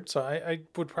mustard, so I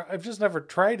would. I've just never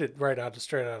tried it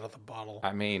straight out of the bottle.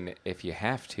 I mean, if you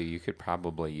have to, you could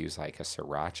probably use like a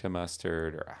sriracha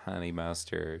mustard or a honey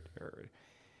mustard or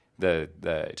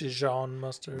the Dijon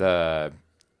mustard.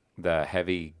 The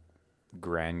heavy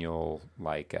granule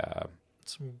like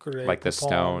like the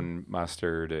stone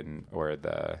mustard or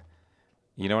the,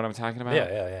 you know what I'm talking about?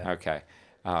 Yeah. Okay.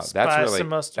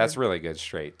 Mustard. That's really good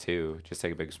straight too. Just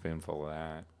take a big spoonful of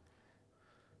that.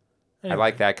 Anyway. I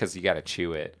like that because you got to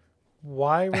chew it.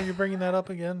 Why were you bringing that up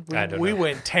again? I don't know.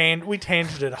 We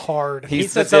tangented hard. He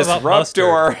said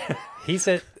disruptor. He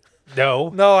said no.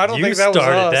 No, I don't think that was us.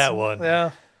 You started that one. Yeah.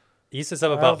 He said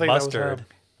something about mustard.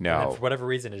 No. For whatever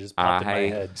reason, it just popped in my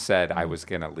head. I said I was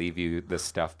going to leave you the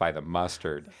stuff by the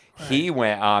mustard. Right. He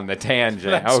went on the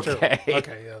tangent. That's okay. True.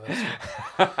 Okay, yeah,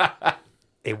 that's true.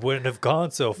 It wouldn't have gone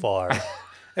so far.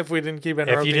 If we didn't keep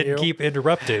interrupting you didn't keep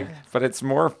interrupting. But it's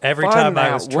more every fun time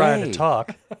that I was way. trying to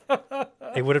talk,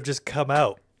 it would have just come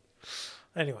out.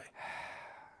 Anyway.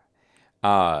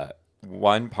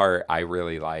 One part I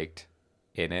really liked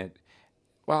in it.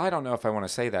 Well, I don't know if I want to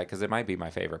say that because it might be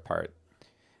my favorite part.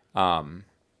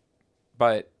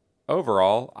 But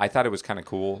overall, I thought it was kind of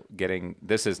cool getting,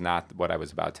 this is not what I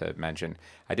was about to mention.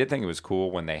 I did think it was cool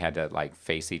when they had to like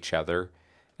face each other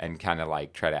and kind of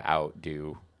like try to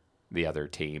outdo the other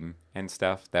team and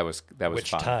stuff. That was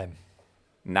Which fun. time?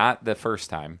 Not the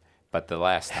first time, but the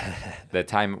last time. The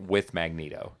time with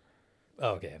Magneto.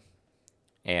 Oh, okay.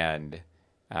 And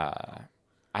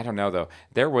I don't know though.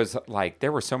 There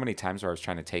were so many times where I was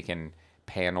trying to take in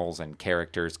panels and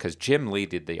characters because Jim Lee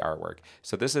did the artwork.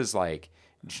 So this is like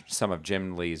some of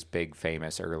Jim Lee's big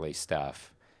famous early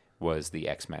stuff was the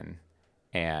X-Men,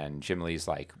 and Jim Lee's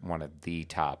like one of the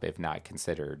top, if not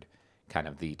considered kind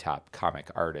of the top comic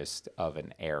artist of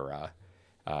an era,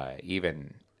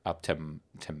 even up to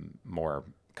more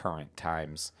current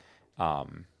times.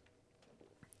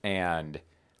 And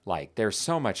like there's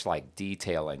so much like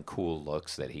detail and cool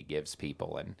looks that he gives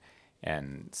people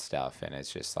and stuff, and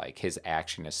it's just like his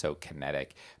action is so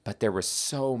kinetic, but there were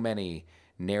so many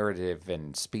narrative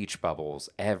and speech bubbles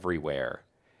everywhere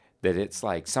that it's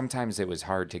like sometimes it was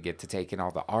hard to get to take in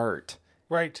all the art,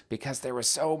 right? Because there were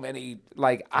so many.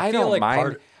 Like I feel don't like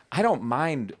mind. I don't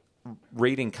mind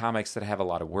reading comics that have a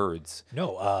lot of words.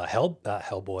 No,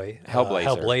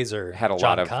 Hellblazer had a John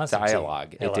lot of Constantine.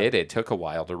 dialogue. It did. It took a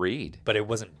while to read, but it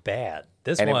wasn't bad.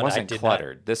 This and one it wasn't I did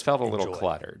cluttered. Not this felt a little enjoy.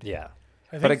 cluttered. Yeah.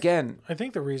 I But again, I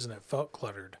think the reason it felt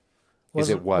cluttered it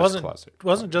was wasn't cluttered.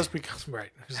 wasn't just because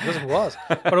because it was,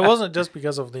 but it wasn't just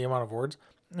because of the amount of words.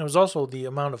 It was also the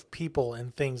amount of people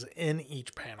and things in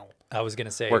each panel. I was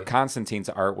gonna say where Constantine's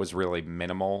art was really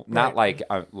minimal, not like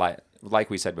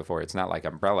we said before. It's not like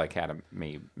Umbrella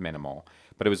Academy minimal,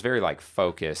 but it was very like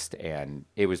focused, and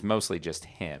it was mostly just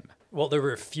him. Well, there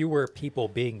were fewer people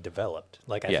being developed.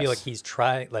 Like I Yes. feel like he's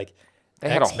trying. Like They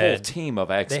had a whole X-Men, team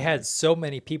of X-Men. They had so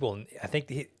many people, and I think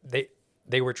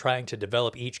they were trying to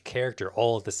develop each character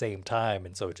all at the same time,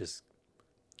 and so it just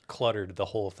cluttered the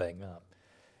whole thing up.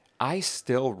 I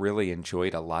still really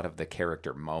enjoyed a lot of the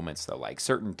character moments, though, like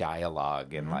certain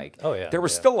dialogue and like. Oh, yeah, there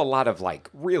was yeah. still a lot of like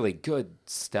really good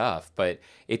stuff, but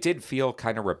it did feel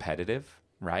kind of repetitive,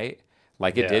 right?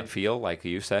 Like it Yeah. did feel like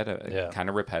you said, Yeah. kind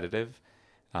of repetitive.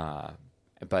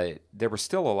 But there was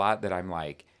still a lot that I'm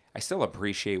like, I still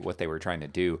appreciate what they were trying to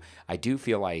do. I do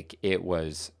feel like it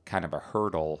was kind of a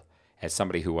hurdle as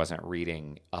somebody who wasn't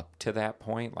reading up to that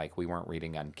point. Like we weren't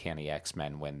reading Uncanny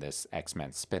X-Men when this X-Men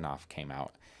spinoff came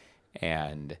out.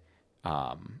 And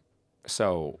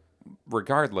so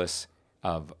regardless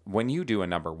of when you do a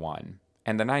number one,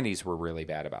 and the 90s were really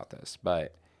bad about this,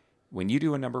 but when you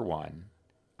do a number one,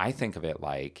 I think of it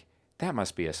like that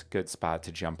must be a good spot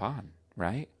to jump on,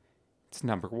 right? It's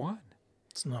number one.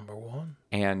 It's number one.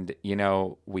 And, you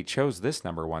know, we chose this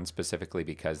number one specifically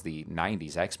because the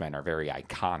 90s X-Men are very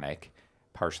iconic,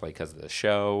 partially because of the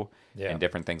show and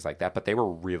different things like that. But they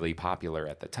were really popular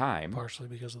at the time. Partially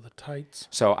because of the tights.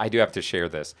 So I do have to share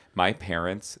this. My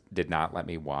parents did not let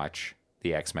me watch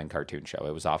the X-Men cartoon show.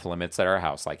 It was off limits at our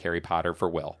house, like Harry Potter for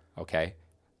Will, okay?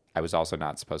 I was also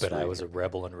not supposed to But read I was it. a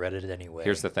rebel and read it anyway.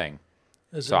 Here's the thing.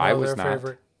 Is So it I now was their not-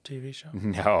 favorite TV show?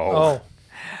 No. Oh,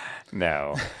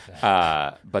 No.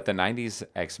 But the 90s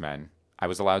X-Men, I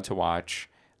was allowed to watch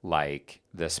like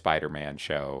the Spider-Man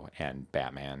show and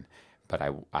Batman, but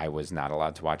I was not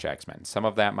allowed to watch X-Men. Some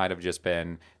of that might have just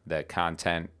been the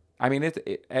content. I mean,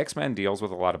 X-Men deals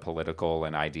with a lot of political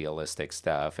and idealistic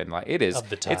stuff, and like it is, Of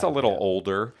the it's a time, little yeah.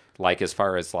 older, like as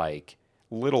far as like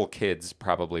little kids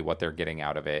probably what they're getting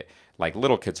out of it. Like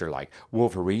little kids are like,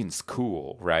 Wolverine's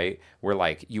cool, right? Where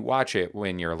like you watch it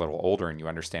when you're a little older and you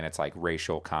understand it's like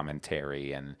racial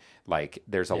commentary and like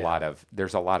there's a lot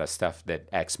of stuff that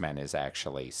X-Men is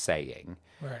actually saying.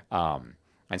 right.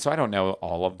 And so I don't know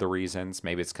all of the reasons.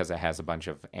 Maybe it's because it has a bunch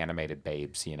of animated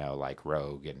babes, you know, like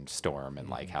Rogue and Storm and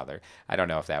like how they're. I don't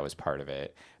know if that was part of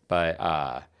it, but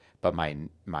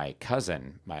my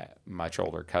cousin, my much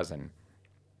older cousin,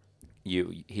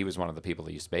 he was one of the people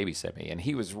that used to babysit me, and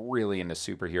he was really into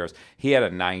superheroes. He had a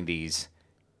 '90s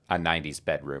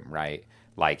bedroom, right?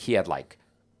 Like he had like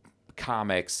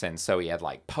comics, and so he had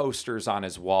like posters on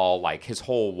his wall. Like his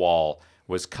whole wall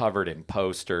was covered in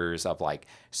posters of like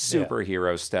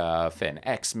superhero stuff and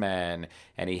X-Men,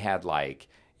 and he had like,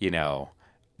 you know,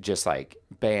 just like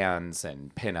bands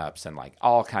and pinups and like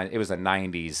all kinds. It was a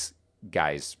 '90s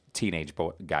teenage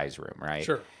guy's room, right?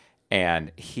 Sure.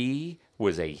 And he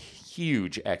was a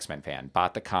huge X-Men fan,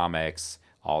 bought the comics,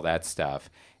 all that stuff.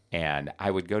 And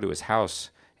I would go to his house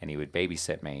and he would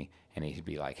babysit me and he'd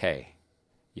be like, hey,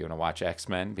 you want to watch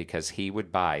X-Men? Because he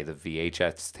would buy the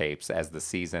VHS tapes as the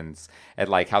seasons, and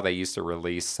like how they used to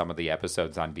release some of the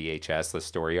episodes on VHS, the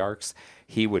story arcs.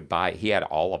 He had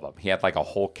all of them. He had like a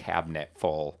whole cabinet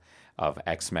full of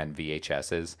X-Men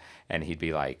VHSs. And he'd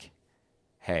be like,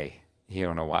 hey, you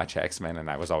want to watch X-Men? And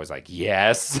I was always like,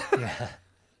 yes.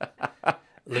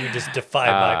 Let me just defy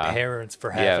my parents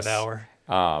for half an hour.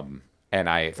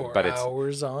 For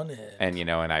hours on end. And you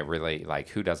know, and I really like,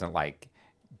 who doesn't like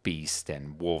Beast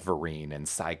and Wolverine and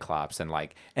Cyclops and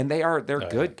they're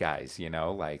good guys, you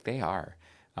know, like they are.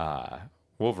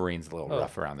 Wolverine's a little Oh.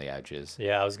 rough around the edges,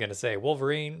 Yeah, I was gonna say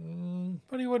Wolverine.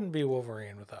 But he wouldn't be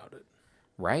Wolverine without it.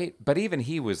 right? But even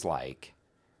he was like,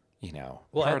 Well,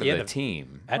 part at of the end the of-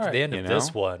 team. At Right. the end You of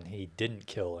this know? one, he didn't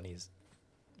kill, and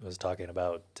was talking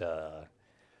about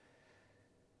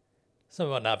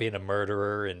something about not being a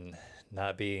murderer and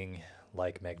not being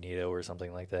like Magneto or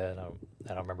something like that. I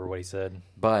don't remember what he said.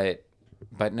 But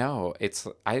no,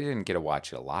 I didn't get to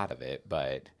watch a lot of it,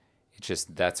 but it's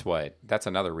just that's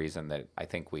another reason that I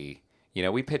think we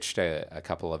pitched a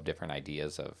couple of different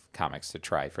ideas of comics to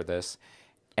try for this.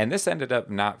 And this ended up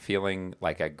not feeling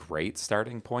like a great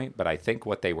starting point, but I think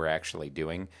what they were actually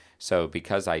doing. So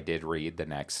because I did read the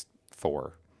next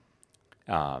 4,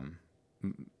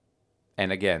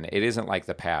 and again, it isn't like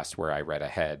the past where I read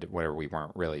ahead where we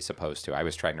weren't really supposed to. I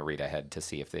was trying to read ahead to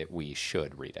see if we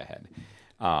should read ahead.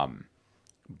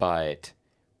 But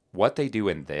what they do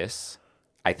in this,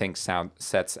 I think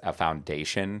sets a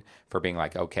foundation for being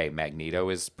like, okay, Magneto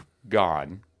is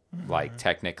gone. Like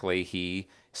technically he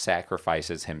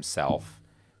sacrifices himself.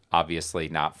 Obviously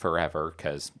not forever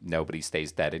because nobody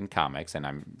stays dead in comics, and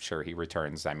I'm sure he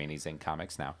returns. I mean, he's in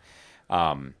comics now.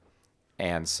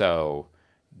 And so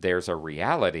there's a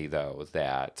reality though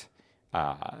that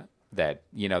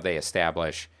they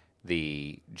establish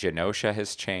the Genosha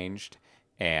has changed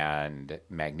and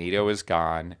Magneto is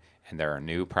gone and there are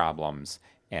new problems,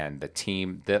 and the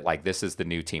team this is the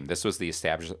new team. This was the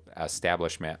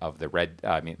establishment of the red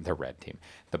team,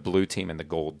 the blue team and the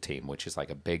gold team, which is like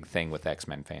a big thing with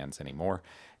X-Men fans anymore.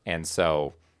 And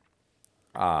so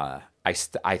I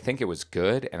think it was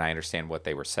good, and I understand what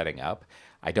they were setting up.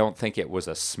 I don't think it was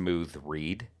a smooth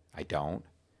read. I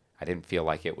didn't feel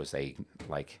like it was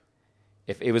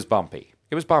if it was bumpy.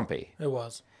 It was bumpy. It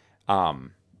was.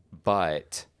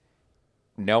 But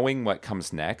knowing what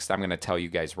comes next, I'm going to tell you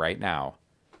guys right now.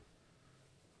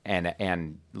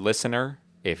 And listener,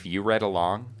 if you read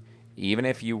along, even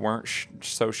if you weren't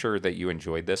so sure that you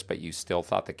enjoyed this, but you still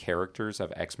thought the characters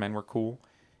of X-Men were cool,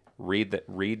 read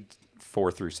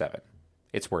 4 through 7.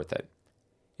 It's worth it.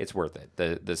 It's worth it.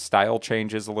 The style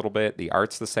changes a little bit. The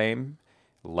art's the same,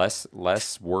 less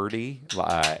wordy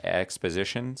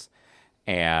expositions,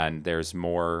 and there's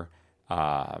more.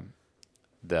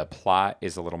 The plot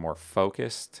is a little more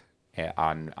focused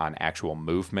on actual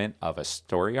movement of a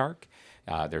story arc.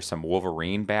 There's some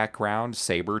Wolverine background.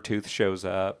 Sabretooth shows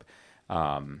up.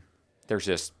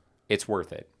 It's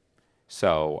worth it.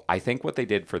 So I think what they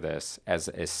did for this as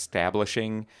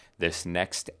establishing this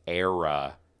next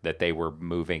era that they were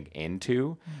moving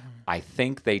into, I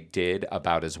think they did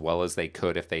about as well as they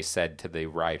could if they said to the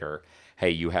writer,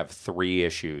 hey, you have 3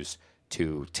 issues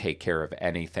to take care of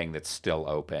anything that's still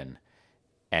open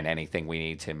and anything we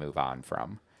need to move on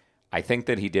from. I think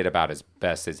that he did about as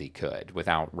best as he could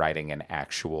without writing an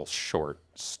actual short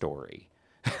story.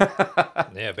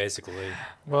 Yeah, basically.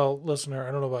 Well, listener,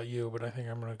 I don't know about you, but I think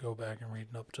I'm going to go back and read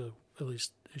up to at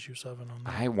least issue 7 on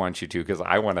that. I want you to because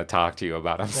I want to talk to you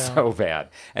about them Yeah. so bad.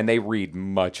 And they read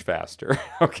much faster.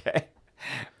 Okay.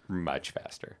 Much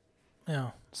faster. Yeah.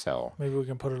 So, Maybe we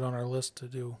can put it on our list to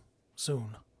do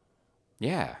soon.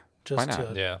 yeah. Just Why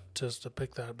not? Yeah. Just to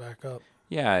pick that back up.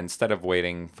 Yeah, instead of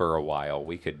waiting for a while,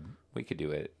 we could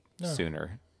do it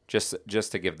sooner. Just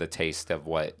to give the taste of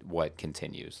what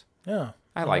continues. Yeah.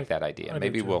 I like that idea. I do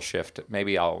Maybe too. we'll shift.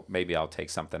 Maybe I'll take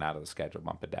something out of the schedule,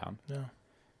 bump it down.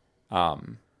 Yeah.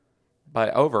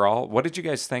 But overall, what did you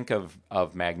guys think of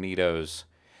Magneto's,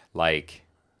 like,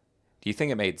 do you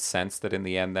think it made sense that in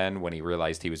the end then when he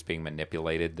realized he was being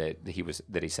manipulated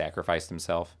that he sacrificed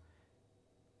himself?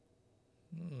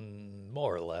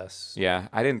 More or less. Yeah,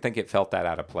 I didn't think it felt that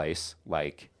out of place.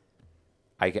 Like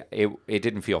it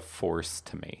didn't feel forced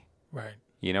to me. Right.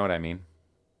 You know what I mean?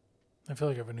 I feel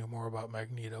like if I knew more about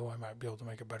Magneto, I might be able to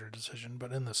make a better decision.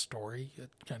 But in the story, it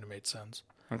kind of made sense.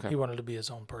 Okay. He wanted to be his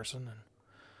own person, and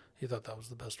he thought that was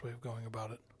the best way of going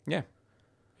about it. Yeah.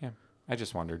 Yeah. I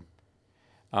just wondered.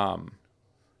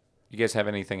 You guys have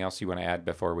anything else you want to add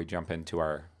before we jump into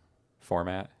our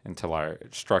format, into our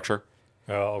structure?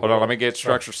 Oh, Hold on, let me get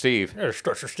Structure Steve. There's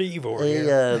Structure Steve over Hey,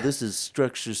 here. this is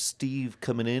Structure Steve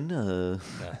coming in. No,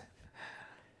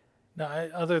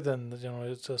 other than,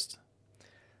 it's just,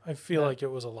 I feel like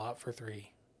it was a lot for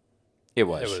 3. It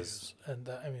was. It was And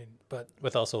but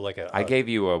with also like I gave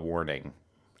you a warning.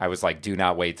 I was like, do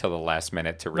not wait till the last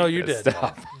minute to read no, you this did.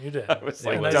 stuff. You did. I was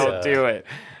like, was, don't do it.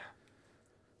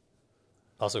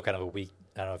 also kind of a weak,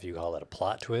 I don't know if you call it a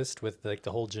plot twist with like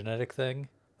the whole genetic thing.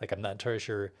 Like, I'm not entirely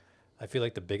sure. I feel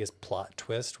like the biggest plot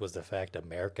twist was the fact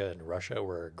America and Russia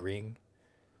were agreeing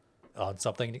on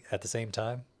something at the same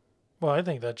time. Well, I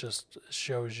think that just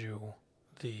shows you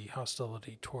the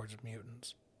hostility towards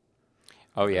mutants.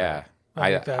 Oh yeah,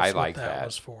 I think that's I what like that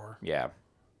was for. Yeah,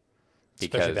 Especially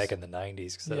because back in the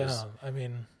 90s. 'Cause that Yeah, was, I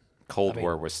mean, Cold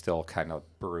War was still kind of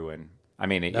brewing. I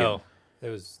mean, it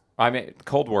was.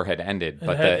 Cold War had ended, it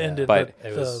but had ended, but but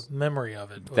it the was- memory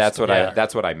of it. Was that's still what there.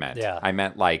 that's what I meant. Yeah. I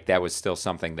meant like that was still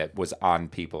something that was on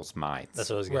people's minds. That's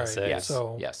what I was going Right. to say. Yes.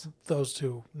 So yes. those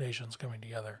two nations coming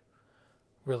together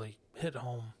really hit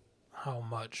home how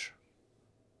much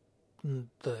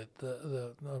the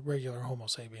regular Homo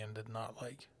sapien did not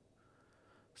like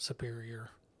superior.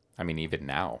 I mean, even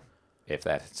now, if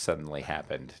that suddenly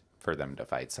happened for them to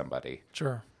fight somebody,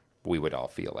 Sure. we would all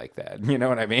feel like that. You know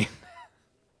what I mean?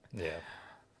 Yeah.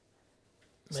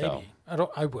 Maybe.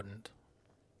 So I wouldn't.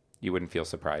 you wouldn't feel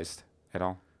surprised at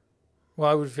all? Well,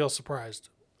 I would feel surprised.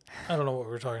 I don't know what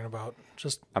we're talking about.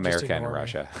 Just America just and ignore me.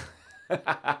 Russia.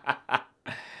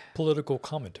 Political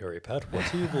commentary, Pat. What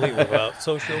do you believe about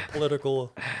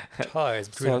social-political ties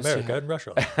between America and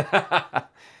Russia?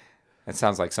 It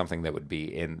sounds like something that would be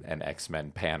in an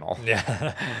X-Men panel.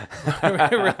 Yeah.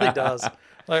 It really does.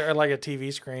 Like a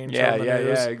TV screen. Yeah, showing the yeah,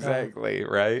 news. yeah, exactly,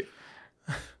 right?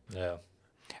 Yeah.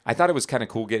 I thought it was kind of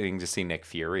cool getting to see Nick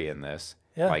Fury in this.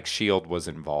 Yeah. Like S.H.I.E.L.D. was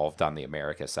involved on the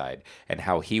America side and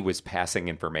how he was passing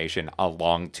information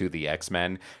along to the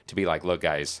X-Men to be like, look,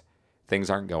 guys, things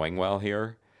aren't going well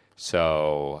here.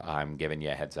 So I'm giving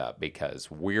you a heads up because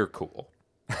we're cool.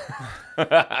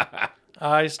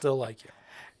 I still like you.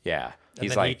 Yeah. And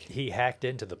He's then like, he hacked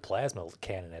into the plasma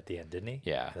cannon at the end, didn't he?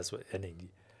 Yeah. That's what, and he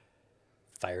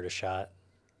fired a shot.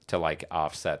 to like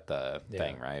offset the Yeah.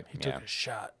 thing, right? He took a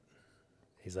shot.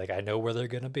 He's like, I know where they're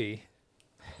gonna be.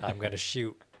 I'm gonna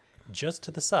shoot just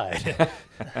to the side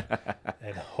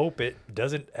and hope it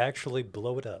doesn't actually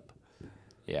blow it up.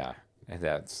 Yeah. And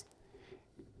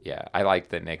I like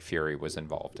that Nick Fury was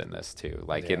involved in this too.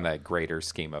 Like in the greater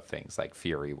scheme of things, like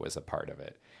Fury was a part of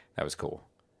it. That was cool.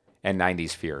 And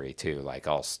 90s Fury too, like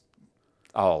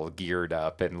all geared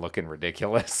up and looking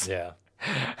ridiculous. Yeah.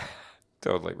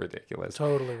 Totally ridiculous.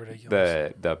 Totally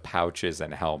ridiculous. The pouches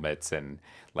and helmets and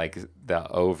like the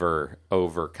over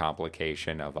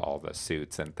complication of all the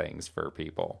suits and things for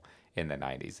people in the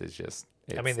 90s is just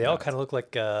I mean, they all kind of look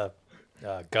like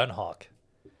Gunhawk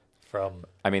from.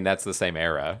 I mean, that's the same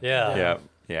era. Yeah.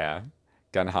 Yeah.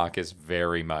 Gunhawk is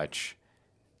very much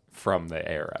from the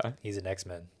era. He's an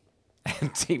X-Men.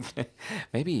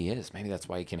 Maybe he is. Maybe that's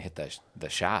why he can hit the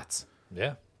shots.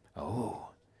 Yeah. Oh,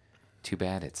 too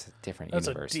bad it's a different That's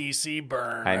universe. a DC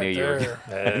burn. I knew right you there.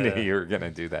 were. I knew you were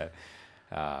gonna do that.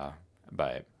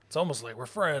 But It's almost like we're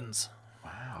friends.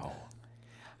 wow,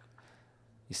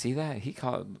 you see that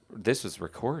this was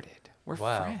recorded. We're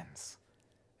Wow. friends.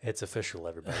 It's official,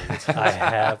 everybody. I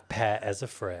have Pat as a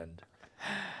friend.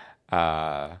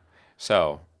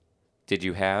 So, did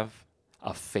you have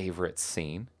a favorite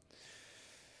scene?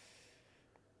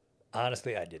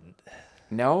 Honestly, I didn't.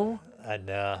 No,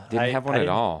 didn't have one at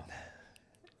all.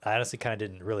 I honestly kind of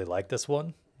didn't really like this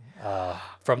one.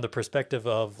 From the perspective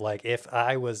of like, if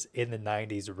I was in the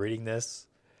 90s reading this,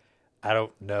 I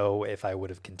don't know if I would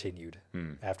have continued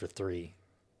after 3.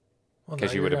 Well,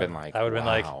 Because now you you're would have gonna- been like, I would have been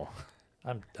like, wow.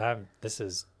 This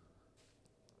is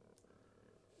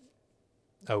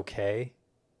okay.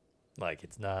 Like,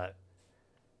 it's not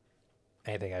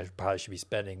anything I probably should be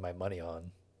spending my money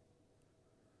on.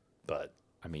 But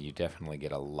I mean, you definitely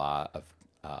get a lot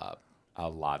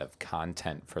of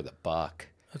content for the buck.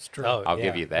 That's true. I'll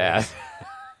give you that.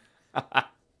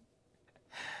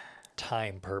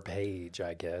 time per page,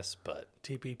 I guess. But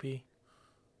TPP.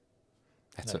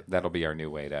 That'll be our new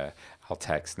way to. I'll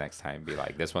text next time and be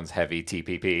like, "This one's heavy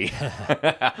TPP."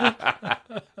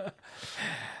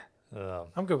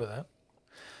 I'm good with that.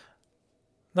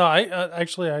 No, I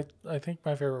think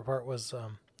my favorite part was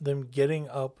them getting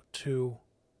up to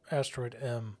Asteroid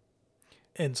M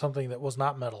in something that was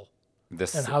not metal,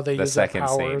 and how they the use their second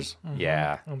powers, scene,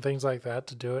 yeah, and things like that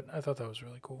to do it. I thought that was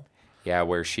really cool. yeah,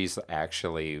 where she's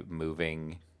actually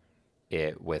moving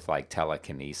it with like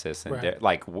telekinesis and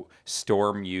Right.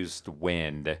 Storm used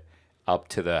wind up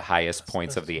to the highest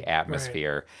points of the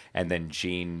atmosphere, and then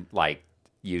Jean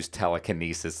used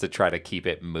telekinesis to try to keep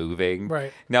it moving.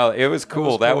 Right. No, it was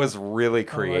cool. That cool. was really I like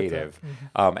that. creative.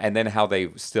 And then how they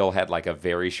still had like a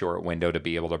very short window to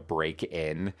be able to break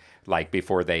in, like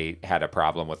before they had a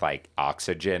problem with like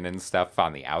oxygen and stuff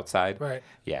on the outside. Right.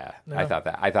 Yeah, Yeah.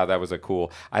 I thought that was a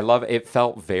cool. I love it.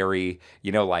 Felt very,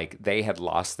 like they had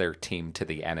lost their team to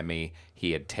the enemy.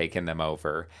 He had taken them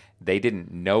over. They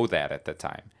didn't know that at the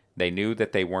time. They knew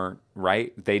that they weren't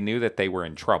right. They knew that they were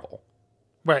in trouble.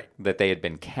 Right. That they had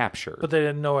been captured. But they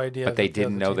had no idea. But they that the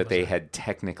didn't other know team that was they there. had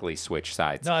technically switched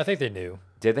sides. no, I think they knew.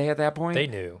 Did they at that point? They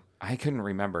knew. I couldn't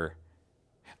remember.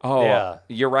 Oh, Yeah,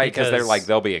 you're right, because they're because- like,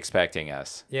 they'll be expecting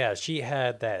us. Yeah, she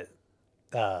had that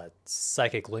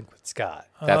psychic link with Scott.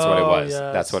 That's what it Oh, was. yes.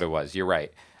 That's what it was. You're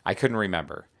right. I couldn't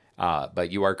remember.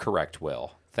 But you are correct,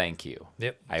 Will. Thank you.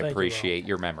 Yep. I Thank you, Will. appreciate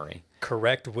your memory.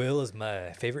 Correct Will is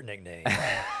my favorite nickname.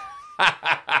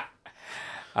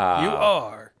 You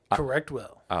are correct,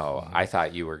 Will. Oh, I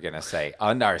thought you were going to say a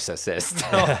narcissist.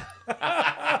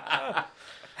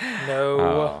 No,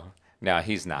 Oh, no,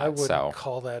 he's I not. wouldn't So,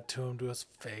 call that to him to his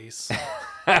face.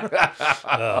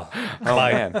 oh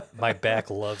man. My back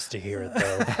loves to hear it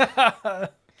though.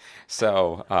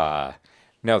 So,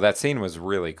 no, that scene was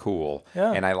really cool.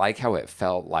 Yeah. And I like how it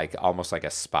felt like almost like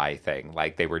a spy thing.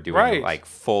 Like they were doing Right. like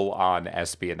full on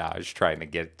espionage trying to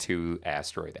get to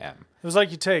Asteroid M. It was like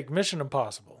you take Mission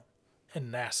Impossible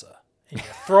and NASA and you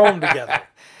throw them together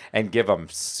And give them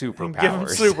superpowers. and give them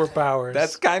superpowers.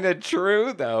 That's kind of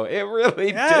true, though. It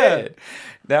really Yeah. did.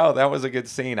 No, that was a good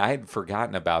scene. I had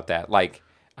forgotten about that. Like,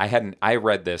 I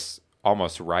read this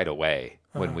almost right away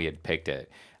when we had picked it.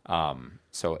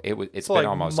 So it's been like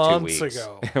almost months 2 weeks.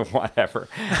 ago. Whatever.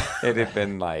 It had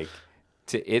been like,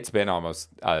 it's been almost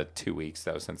 2 weeks,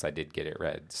 though, since I did get it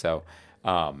read. So,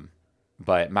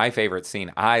 but my favorite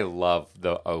scene, I love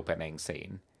the opening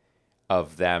scene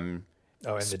of them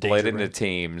Oh, and the split danger into room.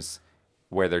 teams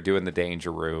where they're doing the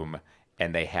danger room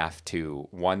and they have to,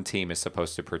 one team is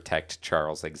supposed to protect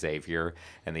Charles Xavier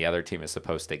and the other team is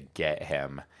supposed to get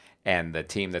him, and the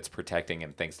team that's protecting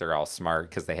him thinks they're all smart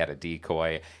because they had a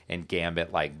decoy, and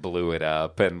Gambit like blew it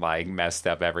up and like messed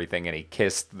up everything, and he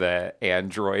kissed the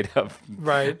android of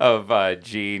Right.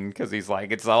 Jean because he's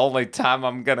like, it's the only time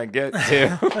I'm gonna get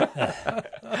to.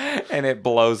 And it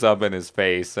blows up in his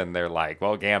face, and they're like,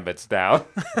 well, Gambit's down.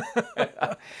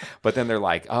 But then they're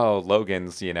like, oh,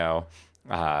 Logan's,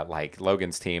 like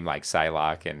Logan's team, like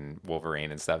Psylocke and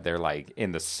Wolverine and stuff, they're like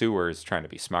in the sewers trying to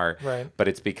be smart. Right. But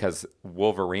it's because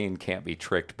Wolverine can't be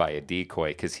tricked by a decoy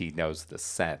because he knows the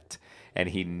scent, and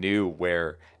he knew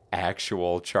where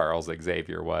actual Charles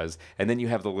Xavier was. And then you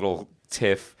have the little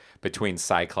tiff between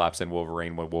Cyclops and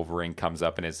Wolverine when Wolverine comes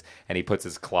up and he puts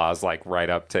his claws like right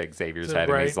up to Xavier's head,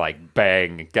 and Right. he's like,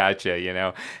 bang,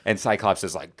 gotcha, and Cyclops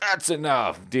is like, that's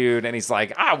enough, dude. And he's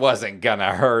like, I wasn't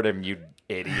gonna hurt him, you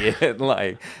idiot.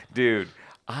 Like, dude,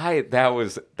 that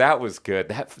was good.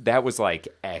 That was like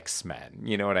X-Men,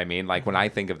 you know what I mean? Like when I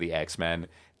think of the X-Men,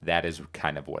 that is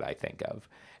kind of what I think of.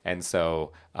 And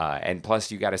so, and plus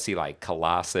you got to see like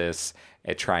Colossus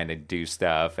trying to do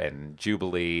stuff, and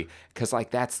Jubilee, because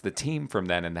like that's the team from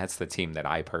then, and that's the team that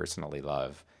I personally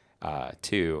love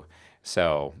too.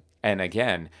 So, and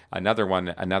again,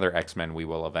 another X-Men we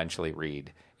will eventually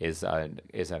read is a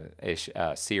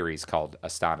series called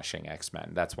Astonishing X-Men.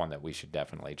 That's one that we should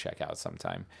definitely check out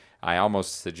sometime. I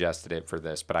almost suggested it for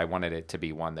this, but I wanted it to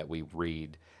be one that we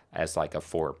read as like a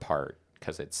 4-part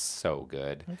because it's so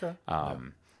good. Okay.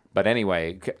 But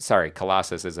anyway, sorry,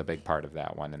 Colossus is a big part of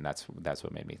that one, and that's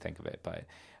what made me think of it. But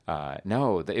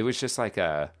no, it was just like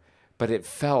but it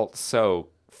felt so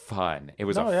fun. It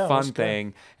was No, a yeah, it fun was good.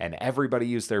 thing, and everybody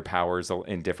used their powers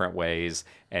in different ways,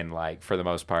 and like for the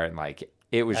most part, and like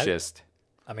it was just.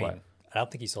 I mean, What? I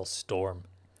don't think you saw Storm.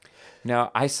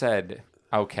 No, I said,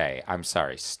 okay, I'm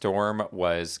sorry. Storm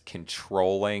was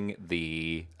controlling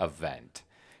the event.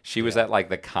 She was at like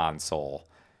the console.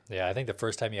 Yeah, I think the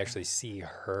first time you actually see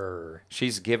her,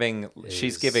 She's giving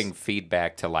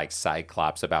feedback to like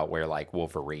Cyclops about where like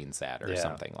Wolverine's at or Yeah.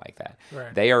 something like that.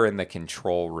 Right. They are in the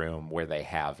control room where they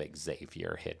have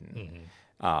Xavier hidden.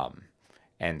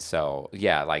 And so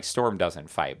yeah, like Storm doesn't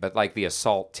fight, but like the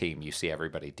assault team, you see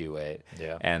everybody do it.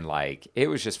 Yeah. And like it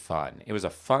was just fun. It was a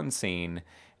fun scene.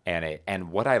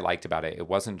 And what I liked about it, it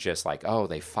wasn't just like, oh,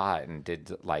 they fought and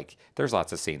did like, there's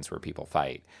lots of scenes where people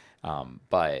fight.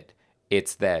 But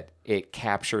it's that it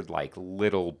captured like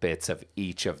little bits of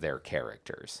each of their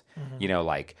characters,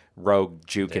 like Rogue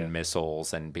juking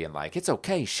missiles and being like, it's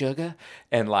okay, sugar.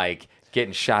 And like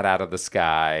getting shot out of the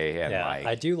sky. And yeah, like,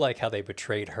 I do like how they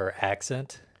portrayed her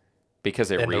accent.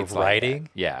 because it and the reads like that. writing.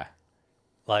 Yeah.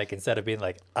 Like instead of being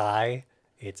like I,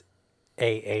 it's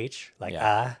AH, like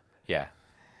Yeah. Yeah.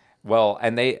 Well,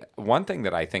 and one thing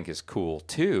that I think is cool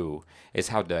too is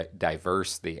how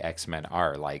diverse the X-Men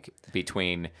are, like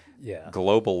between Yeah.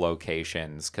 global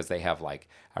locations, because they have like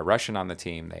a Russian on the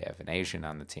team, they have an Asian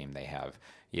on the team, they have,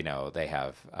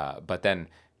 but then,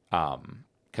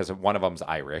 because one of them's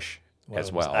Irish One of as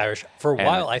them was well. Irish. For a And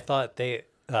while, I thought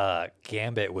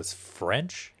Gambit was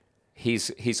French. He's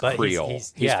But Creole.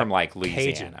 he's- He's yeah, from like Cajun.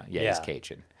 Louisiana. Yeah, he's Yeah.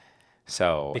 Cajun.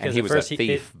 So, and Because he at was a first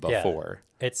thief yeah, before.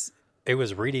 it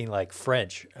was reading like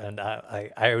French, and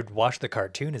I would watch the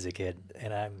cartoon as a kid,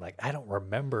 and I'm like, I don't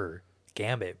remember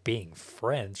Gambit being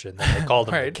French, and then they called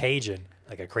him the Right. Cajun,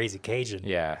 like a crazy Cajun.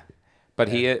 Yeah. But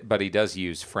he does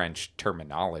use French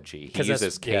terminology. He 'Cause that's-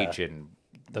 uses Cajun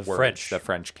The words, the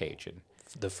French Cajun.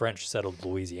 The French settled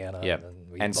Louisiana, Yep. and then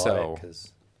we And bought so- it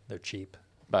because they're cheap.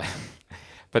 But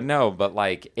but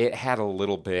like it had a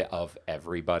little bit of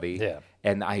everybody. Yeah.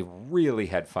 And I really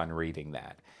had fun reading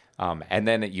that. And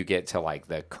then you get to like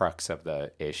the crux of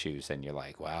the issues and you're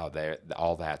like, wow,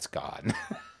 all that's gone.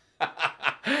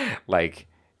 Like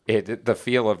the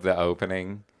feel of the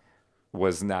opening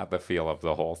was not the feel of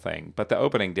the whole thing, but the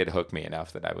opening did hook me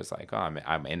enough that I was like, oh,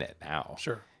 I'm in it now.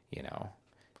 Sure. You know.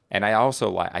 And I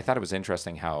also I thought it was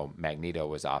interesting how Magneto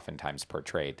was oftentimes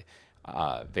portrayed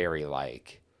very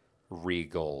like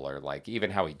regal, or like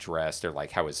even how he dressed, or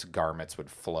like how his garments would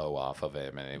flow off of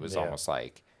him, and it was almost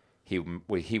like he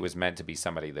was meant to be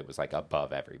somebody that was like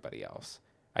above everybody else.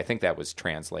 I think that was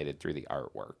translated through the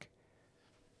artwork.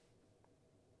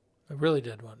 It really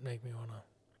did make me want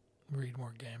to read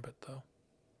more Gambit, though.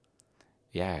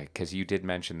 Yeah, because you did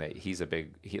mention that he's a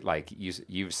big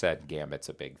you've said Gambit's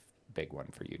a big one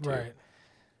for you too. Right.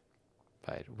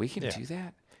 But we can do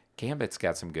that. Gambit's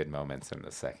got some good moments in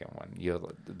the second one.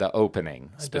 The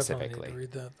opening I specifically. definitely need to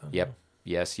read that, then. Yep.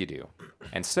 Yes, you do.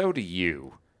 And so do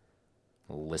you,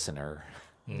 listener.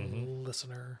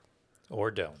 Listener.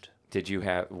 Or don't. Did you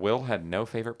have... Will had no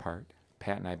favorite part.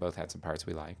 Pat and I both had some parts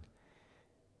we liked.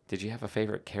 Did you have a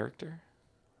favorite character?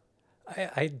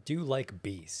 I do like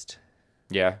Beast.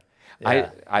 Yeah. Yeah,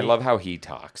 I love how he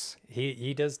talks.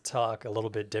 He does talk a little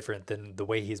bit different than the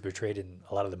way he's portrayed in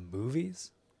a lot of the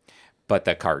movies. But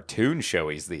the cartoon show,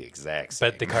 he's the exact same.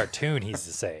 But the cartoon, he's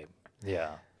the same.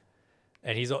 Yeah.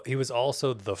 And he was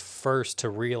also the first to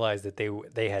realize that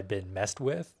they had been messed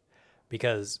with,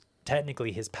 because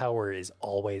technically his power is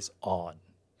always on.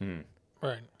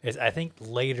 Right. I think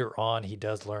later on he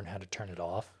does learn how to turn it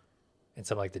off in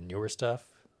some like the newer stuff.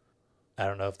 I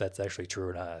don't know if that's actually true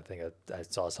or not. I think I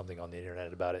saw something on the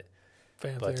internet about it.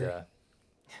 Fan But theory.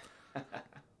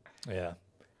 yeah.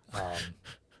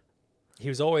 He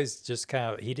was always just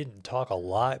kind of, he didn't talk a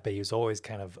lot, but he was always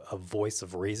kind of a voice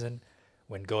of reason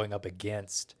when going up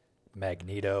against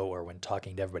Magneto, or when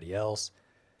talking to everybody else,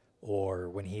 or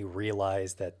when he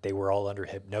realized that they were all under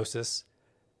hypnosis,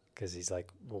 because he's like,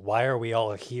 well, why are we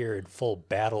all here in full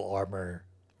battle armor,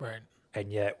 Right.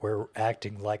 and yet we're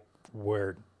acting like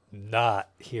we're not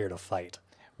here to fight?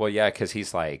 Well, yeah, because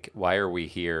he's like, why are we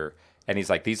here? And he's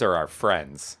like, these are our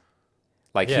friends.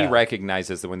 Like, he Yeah.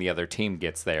 recognizes that when the other team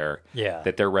gets there, Yeah.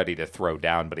 that they're ready to throw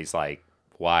down, but he's like,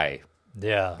 why?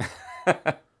 Yeah.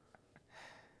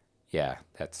 Yeah,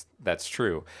 that's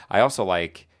true. I also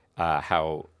like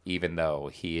how, even though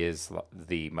he is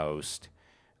the most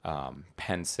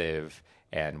pensive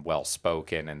and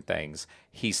well-spoken and things,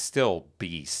 he's still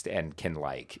Beast and can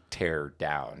like tear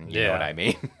down. You know what I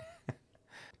mean?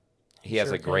 He has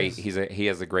Sure a great can. he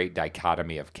has a great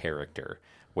dichotomy of character,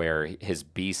 where his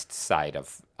Beast side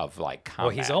of like combat.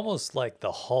 Well, he's almost like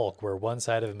the Hulk, where one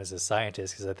side of him is a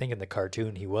scientist, because I think in the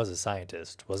cartoon he was a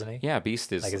scientist, wasn't he? Yeah,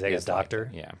 Beast is Like, is he a doctor?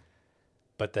 yeah.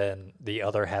 But then the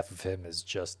other half of him is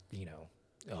just,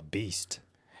 a beast.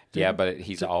 Yeah, but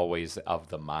he's always of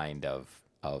the mind of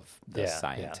the Yeah,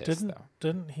 scientist, though.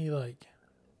 Didn't he like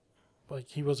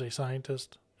he was a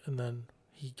scientist, and then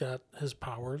he got his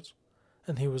powers,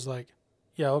 and he was like,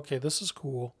 yeah, okay, this is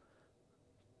cool,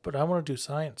 but I want to do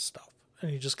science stuff,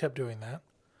 and he just kept doing that.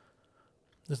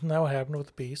 Isn't that what happened with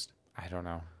the Beast? I don't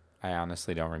know. I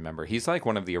honestly don't remember. He's like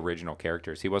one of the original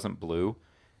characters. He wasn't blue.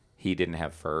 He didn't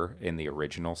have fur in the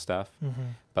original stuff.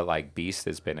 But like Beast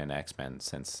has been in X-Men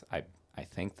since I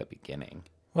think the beginning.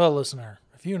 Well, listener,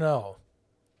 if you know,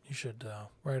 you should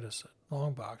write us at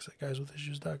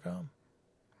longbox@guyswithissues.com.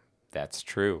 That's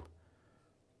true.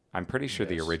 I'm pretty sure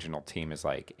the Yes. original team is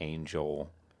like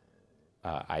Angel,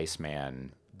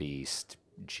 Iceman, Beast,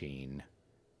 Jean,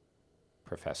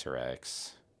 Professor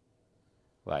X.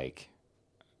 Like,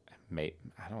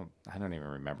 I don't even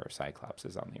remember if Cyclops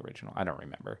is on the original. I don't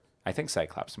remember. I think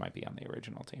Cyclops might be on the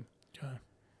original team. Okay.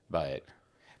 But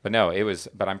no, it was.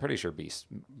 But I'm pretty sure Beast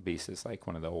is like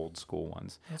one of the old school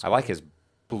ones. That's I like his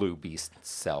blue Beast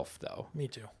self though. Me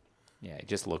too. Yeah, it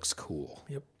just looks cool.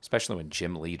 Yep. Especially when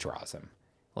Jim Lee draws him,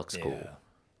 looks cool. Yeah.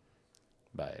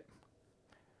 But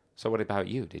so, what about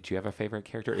you? Did you have a favorite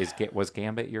character? Was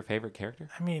Gambit your favorite character?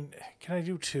 I mean, can I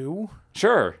do two?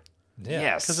 Sure. Yeah.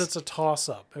 Yes. Because it's a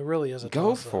toss-up. It really is a Go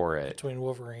toss-up for it. between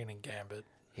Wolverine and Gambit.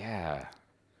 Yeah.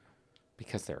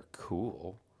 Because they're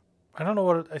cool. I don't know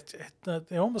what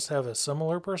they almost have a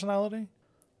similar personality.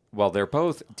 well, they're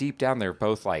both deep down. They're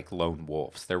both like lone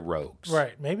wolves. They're rogues,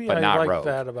 Right. Maybe But I not like rogue.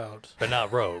 that about but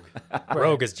not rogue.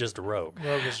 Rogue is just a rogue.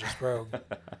 rogue is just rogue.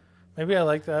 Maybe I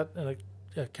like that in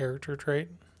a character trait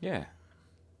Yeah.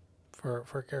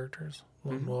 for characters.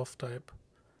 Lone Mm-hmm. wolf type.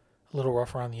 A little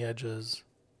rough around the edges.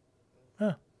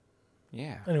 Yeah.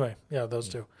 Yeah. Anyway, yeah, those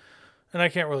two. And I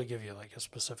can't really give you like a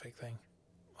specific thing.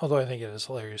 Although I think it is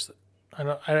hilarious that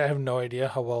I have no idea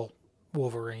how well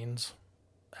Wolverines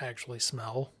actually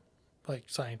smell, like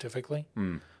scientifically.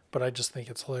 Mm. But I just think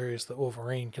it's hilarious that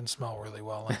Wolverine can smell really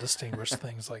well and distinguish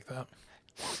things like that.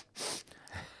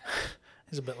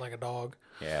 He's a bit like a dog.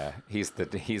 Yeah. He's the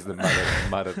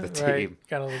mud of the team. Right,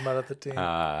 kind of the mud of the team.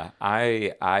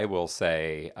 I will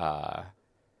say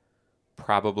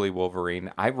probably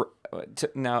Wolverine.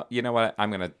 Now you know what,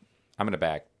 I'm gonna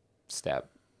back step.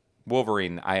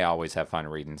 Wolverine, I always have fun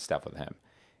reading stuff with him,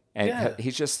 and Yeah.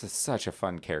 he's just such a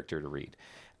fun character to read.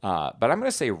 But I'm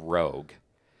gonna say Rogue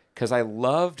because I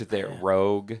loved that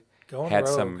Rogue Going had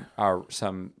Rogue.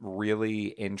 some really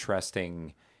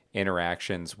interesting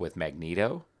interactions with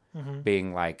Magneto,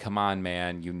 being like, "Come on,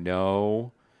 man, you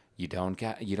don't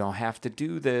have to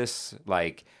do this.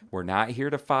 Like, we're not here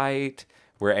to fight."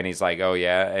 And he's like, "Oh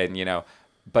yeah," and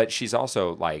but she's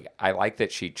also like, I like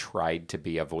that she tried to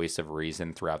be a voice of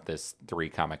reason throughout this 3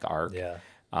 comic arc. Yeah.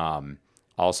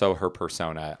 Also, her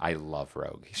persona, I love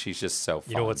Rogue. She's just so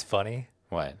fun. You know what's funny?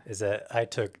 What? Is that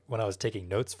when I was taking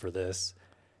notes for this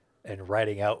and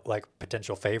writing out like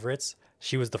potential favorites,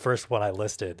 she was the first one I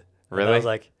listed. And Really? I was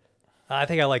like, I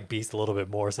think I like Beast a little bit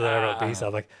more. So then I wrote Beast.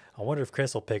 I'm like, I wonder if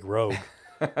Chris will pick Rogue.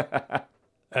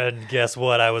 And guess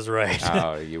what? I was right.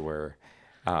 Oh, you were.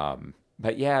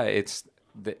 But yeah, it's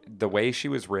the way she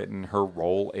was written, her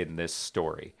role in this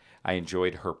story. I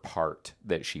enjoyed her part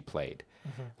that she played.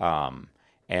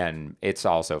 And it's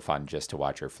also fun just to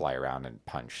watch her fly around and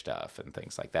punch stuff and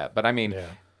things like that. But I mean,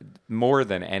 more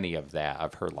than any of that,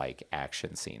 of her like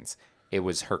action scenes, it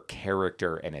was her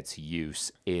character and its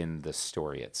use in the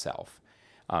story itself.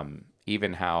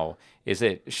 Even how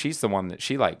she's the one that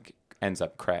she like ends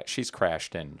up she's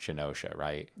crashed in Genosha,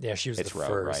 right? Yeah, she was It's the Rogue,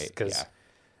 first right? because Yeah.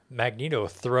 Magneto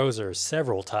throws her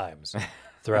several times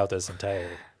throughout this entire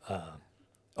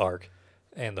arc,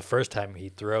 and the first time he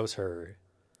throws her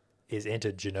is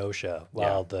into Genosha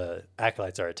while the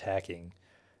acolytes are attacking,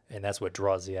 and that's what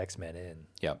draws the X-Men in.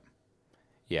 Yep.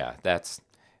 Yeah,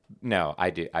 I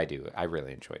do. I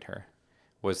really enjoyed her.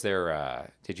 Was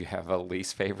there, did you have a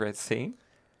least favorite scene?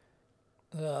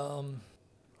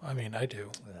 I mean, I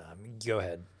do. Go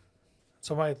ahead.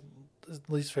 So my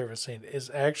least favorite scene is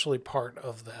actually part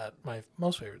of that, my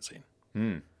most favorite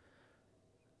scene.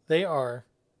 They are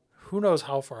who knows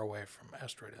how far away from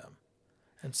Asteroid M.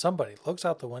 And somebody looks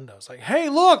out the window. It's like, hey,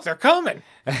 look, they're coming.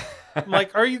 I'm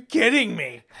like, are you kidding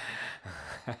me?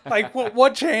 Like,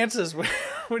 what chances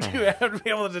would you have to be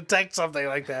able to detect something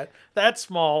like that? That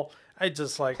small. I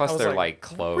just like. Plus, I was they're like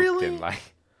cloaked really? and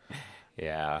like,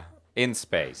 yeah, in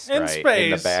space, In right?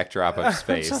 space. In the backdrop of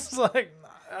space. Just like,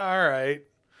 all right.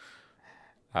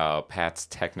 Oh, Pat's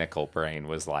technical brain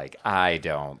was like, I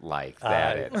don't like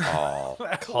that at all.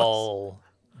 Call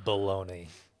baloney.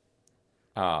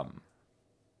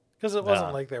 Because it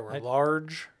wasn't like they were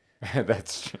large.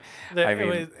 That's. I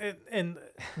mean, I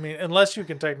mean, unless you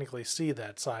can technically see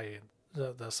that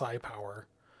the psi power.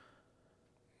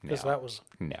 Because that was.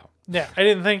 no. Yeah, I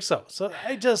didn't think so. So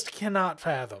I just cannot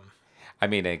fathom. I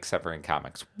mean, except for in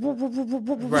comics.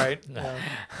 Right.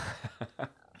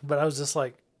 But I was just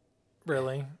like,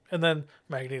 really? And then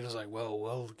Magneto's like, well,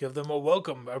 we'll give them a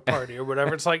welcome party or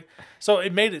whatever. It's like, so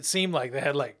it made it seem like they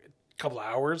had like a couple of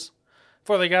hours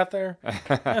before they got there.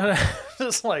 And I was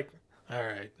just like, all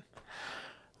right,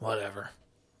 whatever.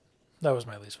 That was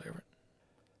my least favorite.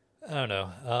 I don't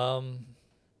know.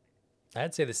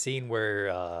 I'd say the scene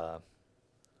where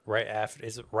right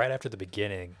after the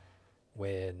beginning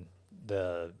when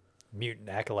the mutant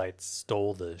acolytes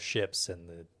stole the ships and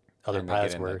the other And they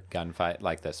pilots get in were the gunfight,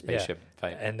 like the spaceship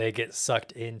fight. and they get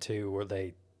sucked into where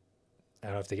I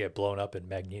don't know if they get blown up and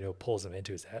Magneto pulls them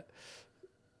into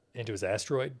his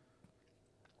asteroid,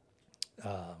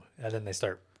 and then they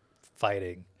start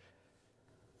fighting.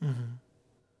 Mm-hmm.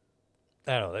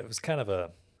 I don't know. It was kind of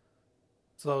a.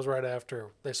 So that was right after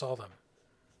they saw them,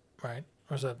 right?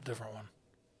 Or is that a different one?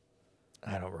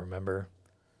 I don't remember.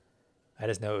 I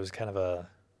just know it was kind of a.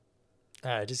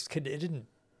 It didn't.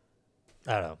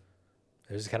 I don't know.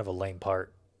 It was kind of a lame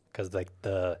part because like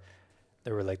there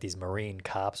were like these Marine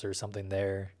cops or something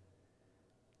there,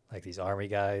 like these Army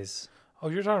guys. Oh,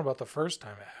 you're talking about the first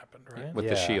time it happened, right? With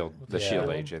the shield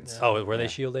agents. Yeah. Oh, were they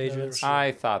shield agents?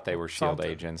 I thought they were shield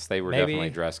Something. agents. They were Maybe. definitely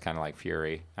dressed kind of like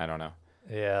Fury. I don't know.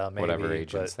 Yeah, maybe. whatever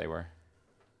agents but they were.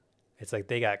 it's like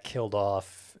they got killed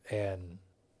off, and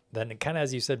then kind of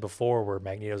as you said before, where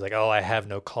Magneto's like, "Oh, I have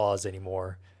no cause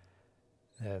anymore,"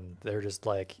 and they're just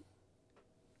like,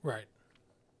 Right.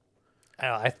 I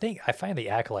don't know, I find the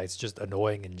acolytes just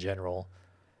annoying in general.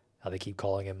 How they keep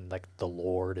calling him like the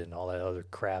Lord and all that other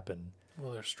crap, and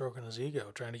Well, they're stroking his ego,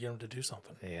 trying to get him to do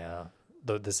something. yeah.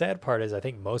 The sad part is I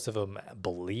think most of them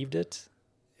believed it.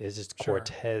 It's just Sure.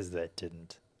 Cortez that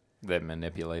didn't. That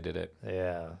manipulated it.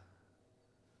 Yeah.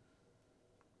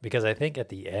 Because I think at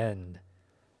the end,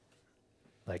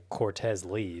 like Cortez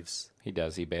leaves, He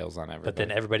does. He bails on everybody. but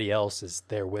then everybody else is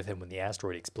there with him when the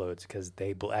asteroid explodes because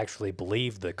they actually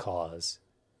believe the cause.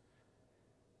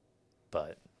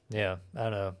 But yeah, I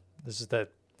don't know. There's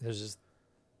just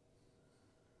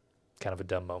kind of a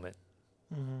dumb moment.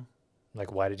 Mm-hmm.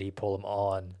 Like, why did he pull him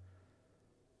on?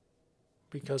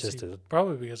 Because Just he, to-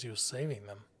 probably because he was saving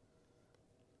them,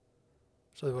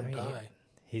 so they I wouldn't mean, die.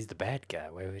 He's the bad guy.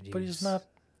 Why would you? But he's not.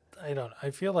 I don't. I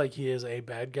feel like he is a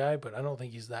bad guy, but I don't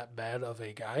think he's that bad of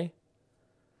a guy.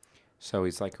 So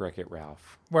he's like Wreck-It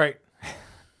Ralph. Right.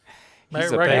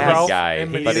 He's a Wreck-It bad Ralph guy,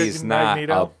 and but Magneto- he's not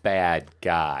Magneto. a bad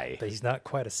guy. But he's not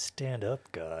quite a stand-up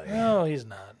guy. No, he's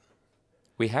not.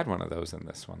 We had one of those in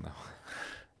this one, though.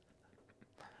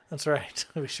 That's right.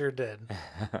 We sure did.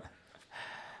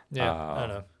 Yeah, I don't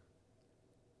know.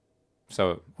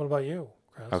 So, What about you,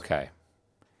 Chris? okay.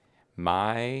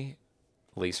 My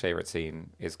least favorite scene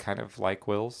is kind of like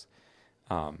Will's,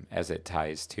 as it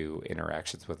ties to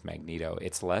interactions with Magneto.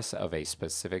 It's less of a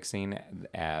specific scene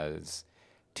as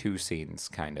two scenes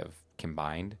kind of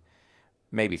combined,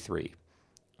 maybe three.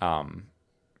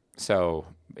 So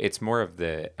it's more of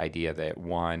the idea that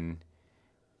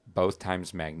both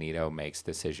times Magneto makes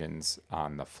decisions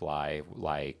on the fly,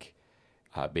 like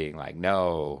being like,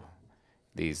 no,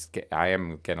 I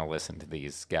am gonna listen to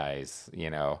these guys.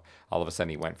 All of a sudden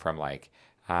he went from like,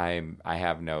 I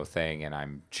have no thing and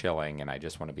I'm chilling and I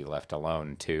just want to be left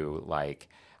alone to like,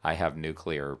 I have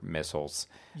nuclear missiles.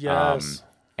 Yes.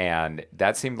 And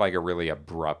that seemed like a really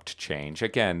abrupt change.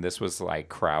 Again, this was like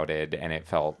crowded and it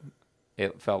felt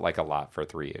like a lot for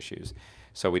 3 issues.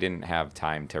 So we didn't have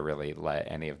time to really let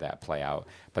any of that play out.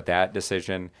 But that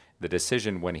decision, the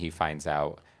decision when he finds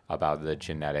out about the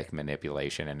genetic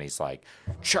manipulation and he's like,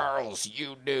 Charles,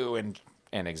 you knew.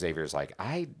 And Xavier's like,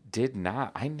 I did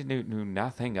not. I knew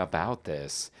nothing about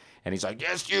this. And he's like,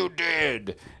 yes, you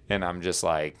did. And I'm just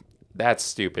like, that's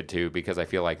stupid too, because I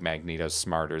feel like Magneto's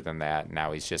smarter than that.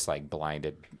 Now he's just like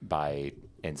blinded by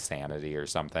insanity or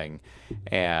something.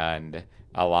 And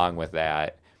along with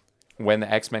that, when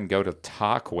the X-Men go to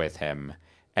talk with him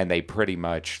and they pretty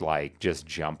much like just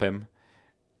jump him,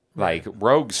 like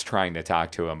Rogue's trying to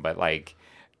talk to him, but like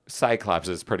Cyclops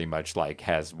is pretty much like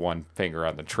has one finger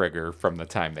on the trigger from the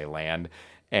time they land.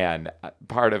 And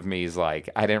part of me is like,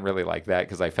 I didn't really like that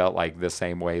because I felt like the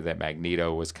same way that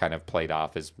Magneto was kind of played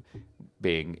off as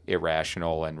being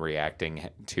irrational and reacting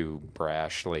too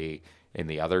brashly in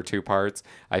the other 2 parts.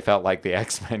 I felt like the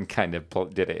X-Men kind of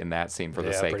did it in that scene for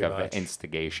the sake pretty of much.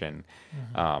 instigation.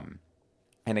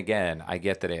 And again, I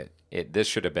get that this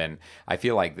should have been, I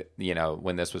feel like,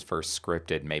 when this was first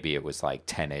scripted, maybe it was like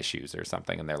 10 issues or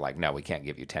something. And they're like, no, we can't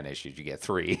give you 10 issues. You get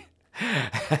 3.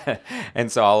 And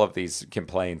so all of these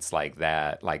complaints like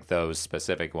that, like those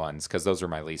specific ones, because those are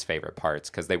my least favorite parts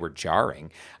because they were jarring.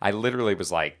 I literally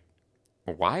was like,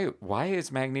 why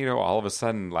is Magneto all of a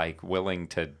sudden like willing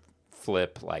to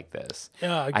flip like this?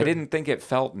 Yeah, I didn't think it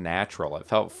felt natural. It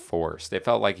felt forced. It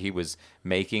felt like he was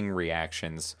making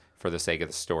reactions for the sake of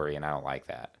the story, and I don't like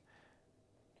that.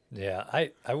 Yeah,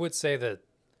 I would say that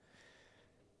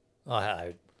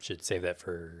I should save that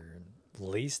for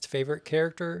least favorite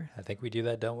character. I think we do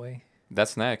that, don't we?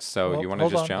 That's next. So Well, you want to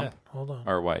hold just on. jump? Yeah, hold on.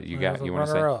 Or what? You I have got? a You want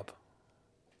to say? runner-up.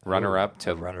 Runner up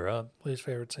to runner up. Least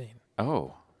favorite scene.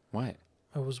 Oh, what?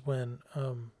 It was when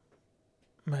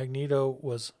Magneto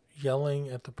was yelling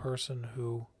at the person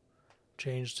who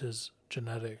changed his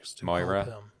genetics to Moira?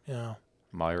 help him. Yeah,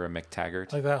 Moira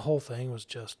McTaggart. like that whole thing was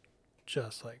just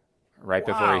like Right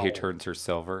before he wow. turns her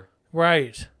silver.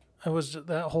 right. It was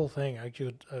that whole thing.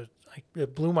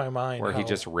 It blew my mind. Where he how-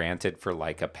 just ranted for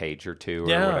like a page or 2 or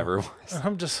Yeah. whatever it was.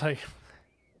 I'm just like,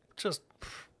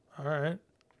 all right.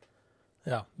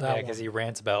 Yeah, that Yeah, one. because he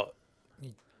rants about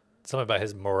something about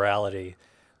his morality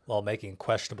while making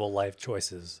questionable life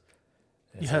choices.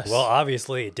 And it's like, Yes. well,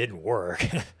 obviously it didn't work.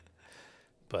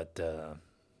 But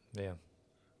yeah.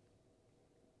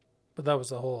 But that was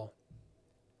the whole,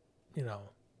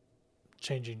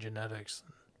 changing genetics.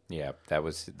 Yeah, that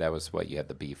was what you had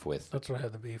the beef with That's what I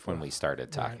had the beef when with. we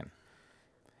started Right. talking.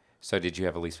 So did you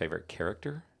have a least favorite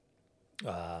character?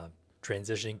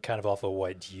 transitioning kind of off of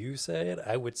what you said,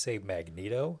 I would say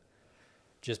Magneto,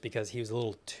 just because he was a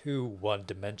little too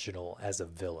one-dimensional as a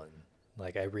villain.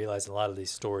 Like, I realize a lot of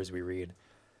these stories we read,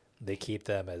 they keep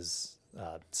them as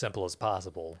simple as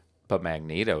possible. But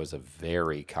Magneto is a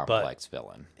very complex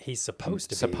villain. He's supposed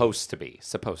to be.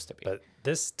 Supposed to be. But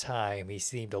this time, he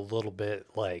seemed a little bit,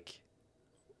 like,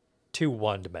 too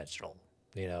one-dimensional,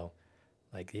 you know?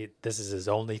 Like, this is his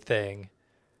only thing,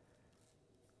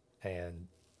 and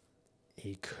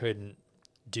he couldn't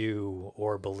do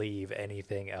or believe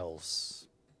anything else.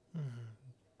 Mm-hmm.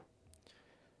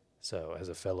 So, as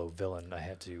a fellow villain, I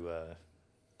have to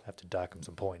dock him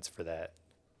some points for that.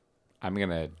 I'm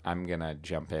gonna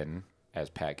jump in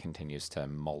as Pat continues to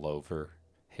mull over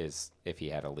if he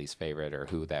had a least favorite or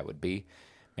who that would be.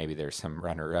 Maybe there's some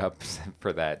runner-ups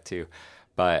for that too,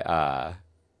 but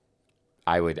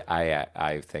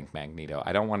I think Magneto.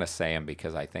 I don't want to say him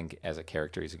because I think as a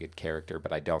character he's a good character,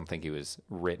 but I don't think he was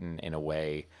written in a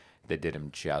way that did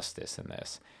him justice in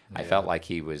this. Yeah. I felt like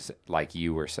he was, like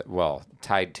you were,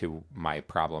 tied to my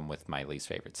problem with my least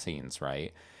favorite scenes,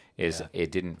 right?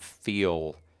 It didn't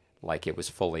feel like it was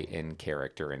fully in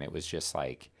character, and it was just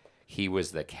like he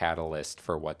was the catalyst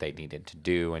for what they needed to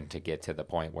do and to get to the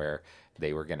point where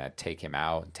they were going to take him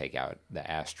out and take out the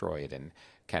asteroid and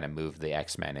kind of move the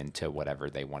X-Men into whatever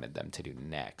they wanted them to do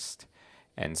next.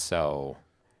 And so,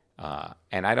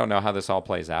 and I don't know how this all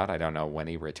plays out. I don't know when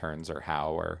he returns or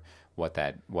how or what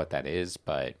that is,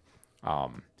 but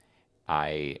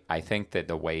I think that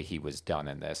the way he was done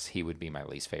in this, he would be my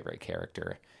least favorite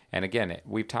character. And again,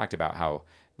 we've talked about how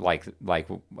bad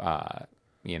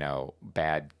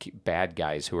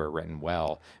guys who are written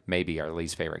well maybe our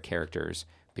least favorite characters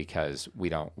because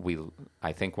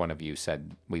I think one of you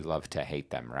said we love to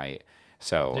hate them, right?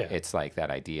 So It's like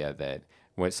that idea that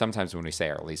sometimes when we say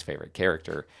our least favorite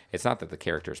character, it's not that the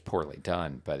character is poorly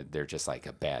done, but they're just like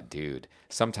a bad dude.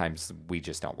 Sometimes we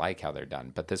just don't like how they're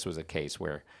done. But this was a case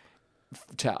where,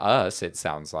 to us, it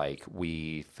sounds like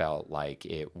we felt like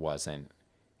it wasn't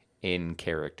in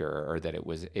character or that it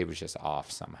was just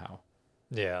off somehow.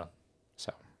 Yeah.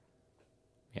 So,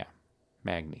 yeah,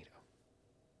 Magneto.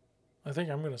 I think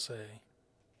I'm going to say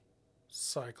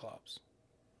Cyclops.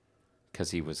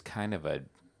 Because he was kind of a...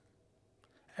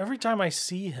 Every time I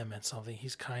see him in something,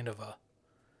 he's kind of a...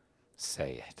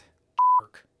 Say it.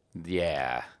 Jerk.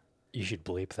 Yeah. You should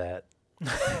bleep that.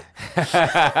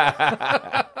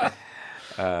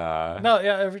 No,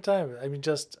 yeah, every time. I mean,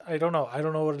 I don't know. I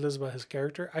don't know what it is about his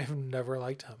character. I've never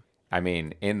liked him. I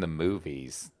mean, in the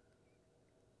movies,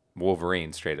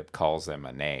 Wolverine straight up calls him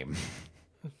a name.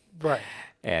 Right.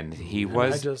 And I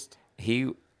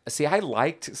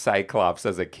liked Cyclops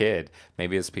as a kid.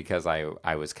 Maybe it's because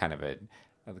I was kind of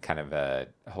a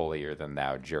holier than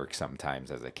thou jerk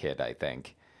sometimes as a kid, I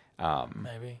think.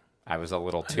 Maybe. I was a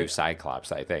little too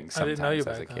Cyclops, I think, sometimes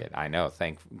as a kid. I know.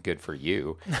 Good for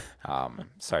you.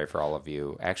 Sorry for all of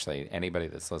you. Actually, anybody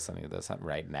that's listening to this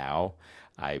right now,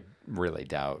 I really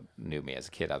doubt knew me as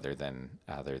a kid other than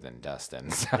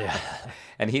Dustin. So. Yeah.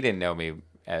 And he didn't know me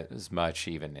as much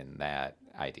even in that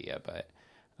idea. But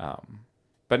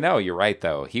no, you're right,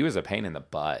 though. He was a pain in the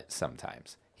butt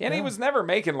sometimes. And he was never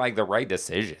making like the right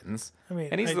decisions. I mean,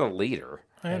 and he's the leader.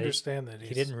 I understand that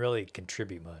he didn't really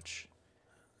contribute much.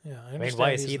 Yeah, I mean,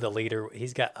 why is he the leader?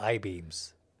 He's got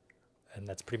I-beams, and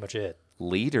that's pretty much it.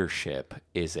 Leadership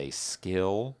is a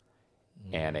skill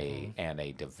and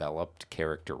a developed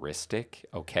characteristic.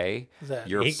 Okay, that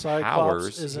your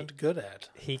powers isn't good at.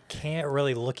 He can't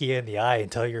really look you in the eye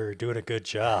and tell you're doing a good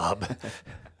job.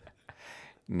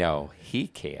 No, he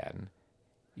can.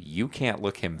 You can't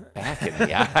look him back in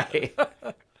the eye.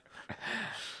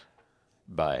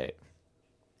 But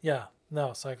yeah.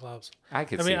 No, Cyclops. I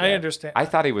mean, I understand. I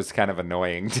thought he was kind of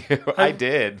annoying, too. I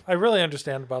did. I really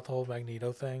understand about the whole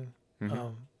Magneto thing. Mm-hmm.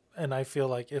 And I feel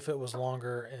like if it was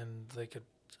longer and they could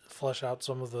flesh out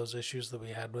some of those issues that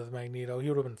we had with Magneto, he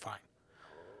would have been fine.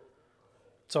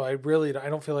 So I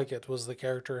don't feel like it was the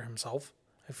character himself.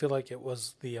 I feel like it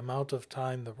was the amount of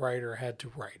time the writer had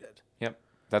to write it. Yep.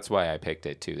 That's why I picked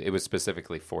it, too. It was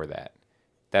specifically for that.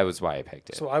 That was why I picked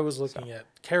it. So I was looking at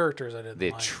characters I didn't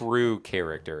like. The true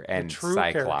character, and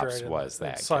Cyclops was that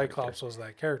character. Cyclops was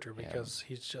that character because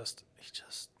he just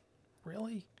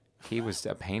really... He was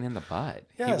a pain in the butt.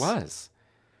 Yes. He was.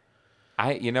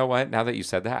 You know what? Now that you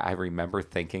said that, I remember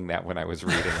thinking that when I was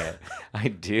reading it. I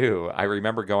do. I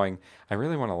remember going, I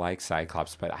really want to like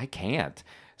Cyclops, but I can't.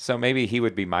 So maybe he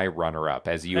would be my runner-up,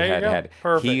 as you had.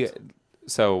 Perfect.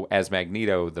 So as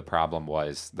Magneto, the problem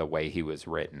was the way he was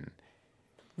written.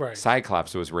 Right.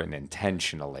 Cyclops was written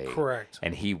intentionally. Correct.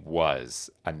 And he was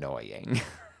annoying.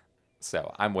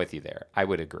 So I'm with you there. I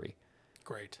would agree.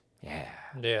 Great. Yeah.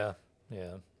 Yeah.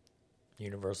 Yeah.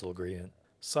 Universal agreement.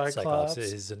 Cyclops Cyclops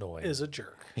is annoying. is a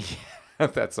jerk.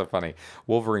 That's so funny.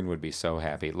 Wolverine would be so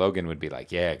happy. Logan would be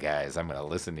like, yeah, guys, I'm going to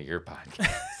listen to your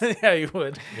podcast. Yeah, you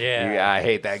would. yeah. I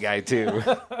hate that guy too.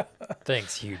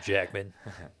 Thanks, Hugh Jackman.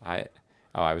 I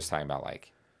was talking about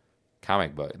like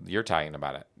comic book. You're talking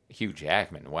about it. Hugh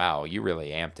Jackman. Wow, you really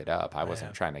amped it up. I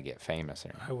wasn't trying to get famous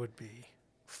here. I would be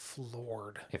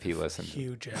floored If he listened.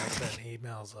 Hugh Jackman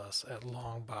emails us at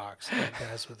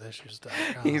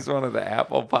longbox@guyswithissues.com. He's one of the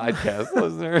Apple Podcast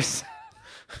listeners.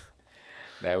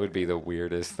 That would be the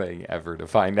weirdest thing ever to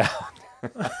find out.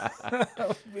 I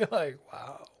would be like,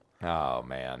 wow. Oh,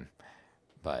 man.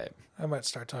 But I might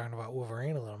start talking about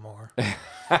Wolverine a little more.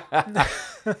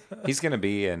 he's going to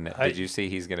be in, did you see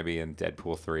he's going to be in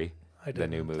Deadpool 3? I The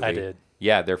new didn't. movie? I did.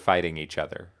 Yeah, they're fighting each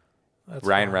other. That's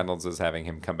Ryan fine. Reynolds is having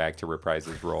him come back to reprise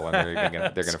his role, and they're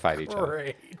going to fight each other.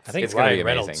 Great. I think It's gonna be Ryan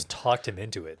Reynolds amazing. talked him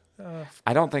into it.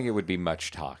 I don't think it would be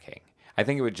much talking. I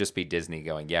think it would just be Disney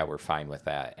going, yeah, we're fine with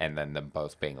that. And then them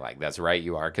both being like, that's right,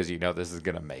 you are, because you know this is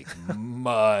going to make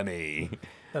money.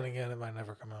 Then again, it might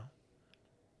never come out.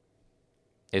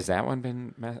 Is that one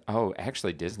been... Oh,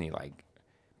 actually, Disney, like,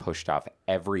 pushed off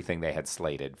everything they had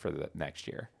slated for the next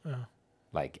year. Oh,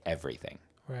 Like, everything.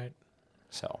 right.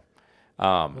 So,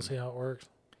 We'll see how it works.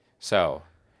 so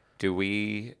do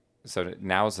we... So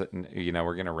now's,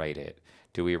 we're going to rate it.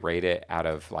 Do we rate it out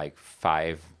of, like,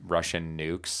 5 Russian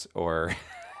nukes, or...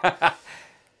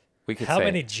 we could How say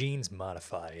many genes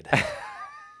modified?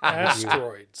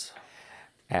 Asteroids.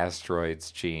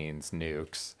 asteroids, genes,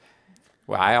 nukes.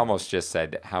 Well, I almost just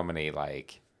said how many,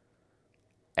 like,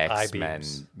 X-Men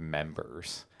I-beams.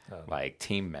 members, Oh. like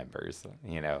team members.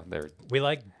 They're We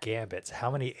like gambits.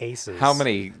 How many aces? how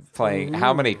many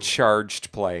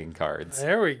charged playing cards?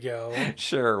 There we go.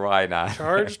 Sure, why not?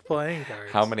 Charged playing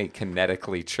cards. How many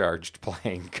kinetically charged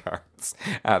playing cards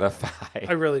out of 5?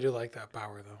 I really do like that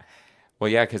power, though. Well,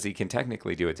 yeah, because he can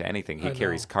technically do it to anything. He I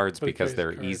carries know, cards but he because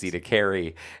carries they're easy cards. to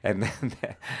carry, and then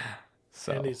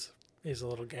so And he's a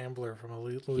little gambler from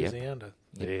Louisiana.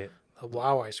 Yeah.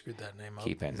 Wow, I screwed that name up.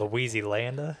 keeping.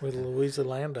 Louisiana? With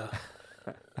Louisiana.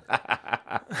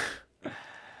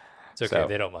 It's okay. So-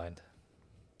 They don't mind.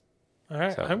 All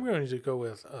right, So- I'm going to go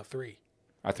with 3.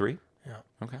 A 3? Yeah.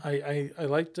 Okay. I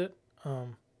liked it.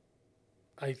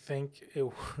 I think it,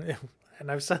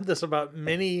 and I've said this about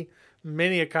many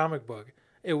a comic book.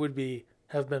 It would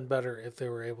have been better if they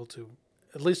were able to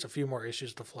at least a few more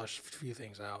issues to flush a few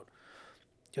things out.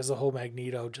 Because the whole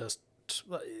Magneto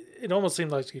it almost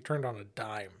seemed like he turned on a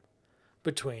dime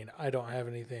between I don't have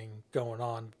anything going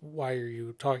on. Why are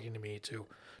you talking to me to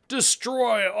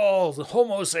destroy all the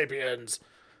Homo sapiens?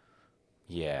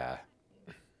 Yeah.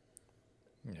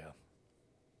 Yeah.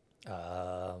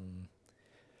 I'd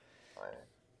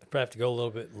probably have to go a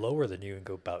little bit lower than you and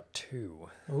go about 2.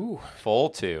 Ooh, Full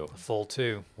 2. A full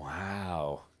 2.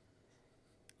 Wow.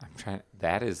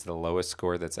 That is the lowest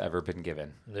score that's ever been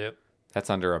given. Yep. That's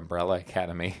under Umbrella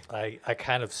Academy. I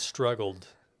kind of struggled,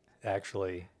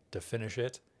 actually, to finish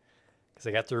it. Because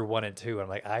I got through 1 and 2. And I'm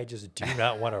like, I just do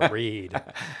not want to read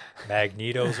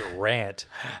Magneto's rant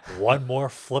one more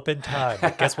flipping time.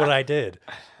 But guess what I did?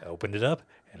 I opened it up,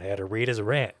 and I had to read his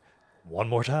rant one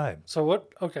more time. So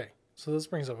so this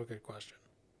brings up a good question.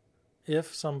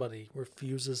 If somebody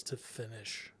refuses to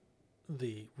finish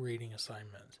the reading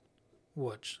assignment,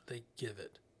 what should they give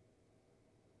it?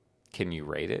 Can you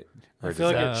rate it? I Or feel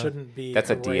like does it shouldn't be.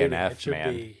 that's a rating. DNF, It should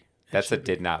man. be- it that's a should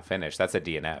did be- not finish. That's a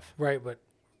DNF. Right, but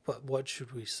what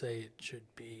should we say it should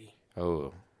be?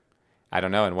 Oh. I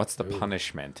don't know. And what's the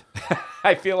punishment?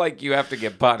 I feel like you have to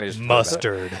get punished. for that.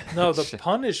 Mustard. No, the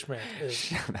punishment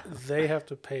is they have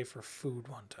to pay for food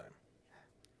one time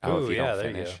Oh, Ooh, if you yeah, don't there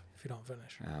you finish. go. if you don't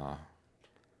finish. Oh.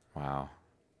 Wow.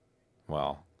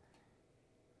 Well,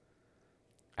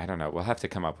 I don't know. We'll have to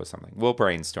come up with something. We'll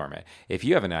brainstorm it. If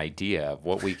you have an idea of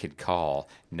what we could call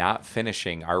not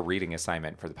finishing our reading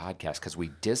assignment for the podcast because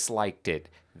we disliked it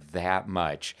that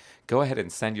much, go ahead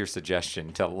and send your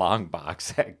suggestion to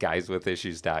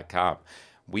longbox@guyswithissues.com.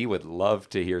 We would love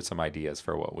to hear some ideas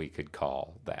for what we could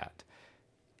call that.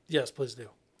 Yes, please do.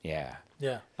 Yeah.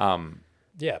 Yeah.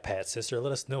 Yeah, Pat's sister,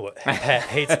 let us know what Pat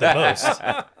hates the most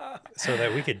so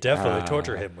that we could definitely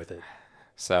torture him with it.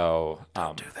 So,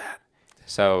 Do that.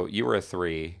 so you were a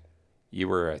 3. You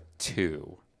were a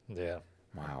 2. Yeah.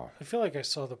 Wow. I feel like I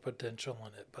saw the potential in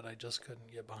it, but I just couldn't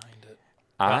get behind it.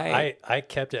 I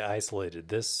kept it isolated.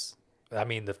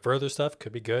 The further stuff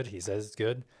could be good. He says it's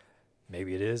good.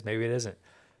 Maybe it is, maybe it isn't.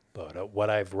 But what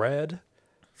I've read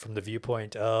from the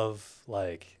viewpoint of,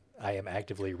 like, I am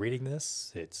actively reading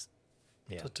this, it's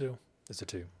It's a 2. It's a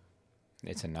 2.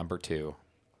 It's a number 2.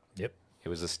 Yep. It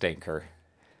was a stinker.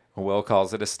 Will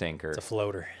calls it a stinker. It's a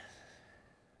floater.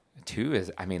 2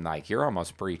 is, you're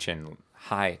almost breaching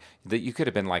high. That you could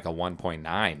have been like a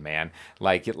 1.9, man.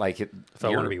 Like it. If I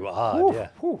want to be odd, yeah.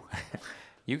 Whew.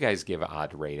 You guys give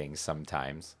odd ratings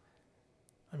sometimes.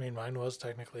 I mean, mine was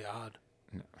technically odd.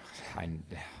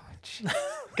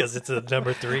 Because it's a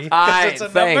number 3. It's a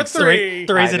number 3.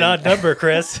 Three's an odd number,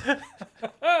 Chris.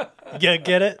 Yeah,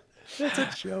 get it? It's a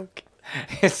joke.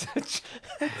 It's It's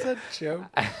a joke.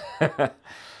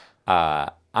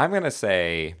 I'm gonna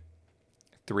say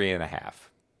 3.5.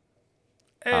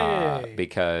 Hey.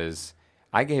 Because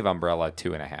I gave Umbrella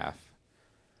 2.5.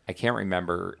 I can't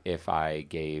remember if I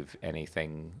gave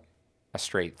anything a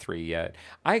straight 3 yet.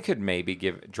 I could maybe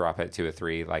drop it to a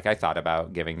 3. Like I thought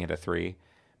about giving it a 3,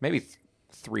 maybe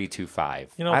 3.25.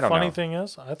 You know, I don't funny know. thing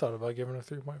is, I thought about giving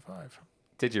it a 3.5.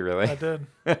 Did you really? I did.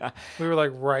 We were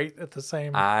like right at the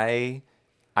same. I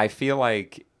feel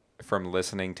like from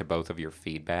listening to both of your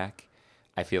feedback,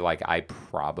 I feel like I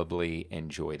probably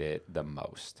enjoyed it the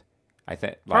most. I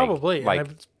think Probably.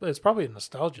 And it's probably a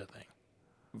nostalgia thing.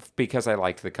 because I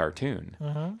liked the cartoon,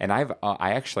 Mm-hmm. and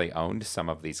I actually owned some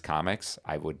of these comics.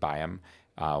 I would buy them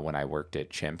when I worked at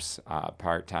Chimps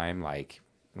part time, like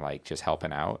just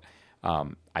helping out.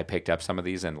 I picked up some of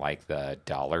these in like the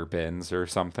dollar bins or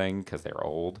something because they're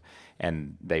old,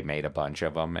 and they made a bunch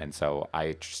of them, and so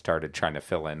I started trying to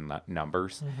fill in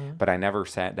numbers, but I never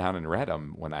sat down and read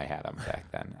them when I had them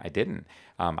back then. I didn't.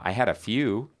 I had a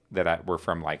few that were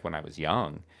from like when I was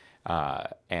young,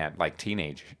 and like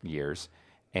teenage years.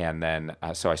 And then,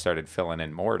 so I started filling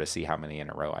in more to see how many in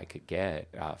a row I could get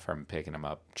from picking them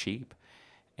up cheap.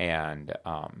 And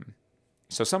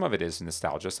so some of it is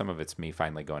nostalgia. Some of it's me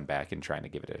finally going back and trying to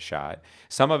give it a shot.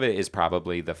 Some of it is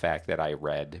probably the fact that I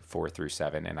read 4 through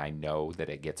 7 and I know that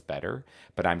it gets better,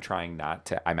 but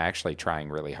I'm actually trying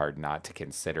really hard not to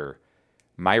consider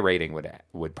my rating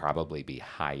would probably be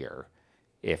higher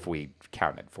if we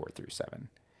counted 4 through 7.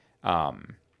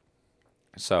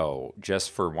 So just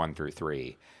for 1 through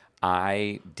 3,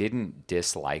 I didn't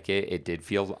dislike it. It did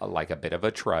feel like a bit of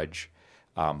a trudge,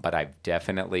 but I've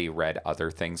definitely read other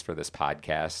things for this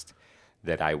podcast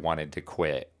that I wanted to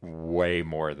quit way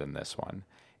more than this one.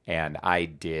 And I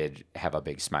did have a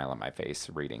big smile on my face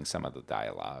reading some of the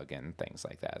dialogue and things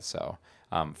like that. So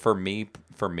for me,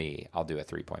 I'll do a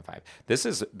 3.5. This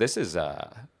is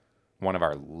one of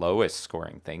our lowest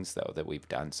scoring things though that we've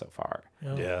done so far.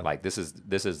 Yeah. Like this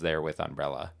is there with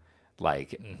Umbrella.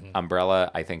 Like Umbrella,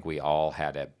 I think we all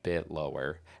had a bit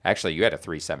lower. Actually, you had a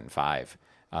 3.75.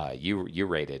 You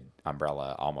rated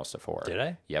Umbrella almost a 4. Did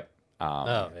I? Yep.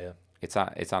 Oh, yeah. It's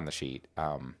on the sheet.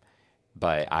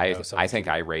 But I think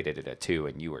I rated it a 2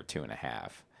 and you were 2.5.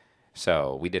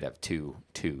 So we did have 2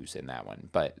 2s in that one.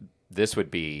 But this would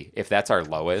be, if that's our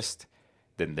lowest,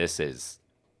 then this is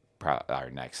our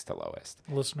next to lowest.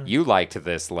 Listeners, You liked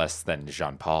this less than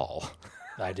Jean Paul.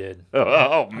 I did.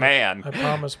 Oh man. I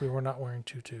promise we were not wearing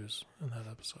tutus in that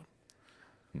episode.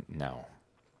 No,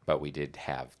 but we did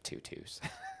have 2 2s.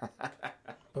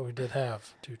 But we did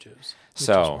have tutus. We just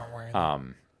So, weren't wearing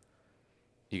them.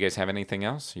 you guys have anything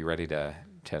else? You ready to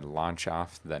launch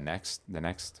off the next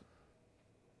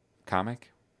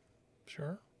comic?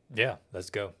 Sure. Yeah,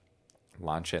 let's go.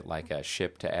 Launch it like a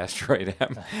ship to asteroid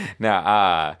M.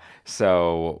 Now,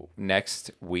 so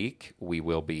next week we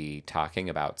will be talking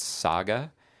about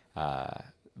Saga,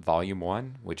 Volume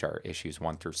 1, which are issues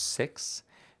 1 through 6.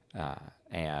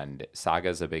 And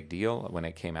Saga's a big deal. When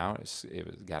it came out,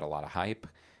 it got a lot of hype.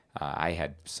 I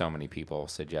had so many people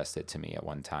suggest it to me at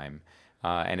one time.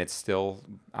 And it's still,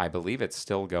 I believe it's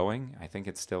still going. I think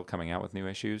it's still coming out with new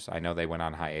issues. I know they went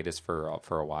on hiatus for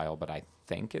a while, but I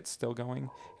think it's still going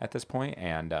at this point.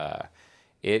 And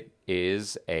it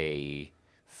is a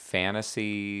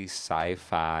fantasy,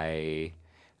 sci-fi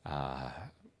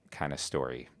kind of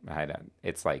story.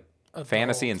 It's like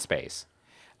fantasy in space.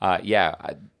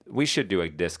 We should do a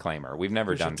disclaimer. We've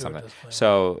never done something.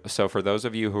 So for those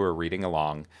of you who are reading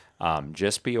along,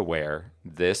 just be aware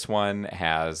this one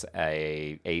has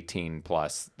a 18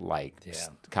 plus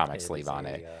comic sleeve on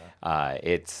it.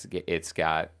 It's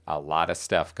got a lot of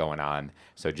stuff going on.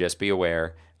 So just be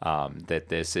aware that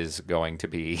this is going to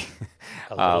be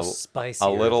A little spicier.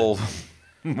 a little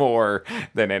more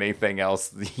than anything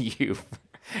else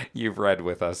you've read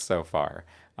with us so far.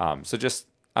 So just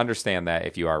understand that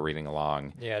if you are reading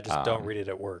along. Yeah, just don't read it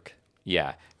at work.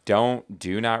 Yeah. Do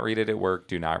not read it at work.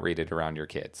 Do not read it around your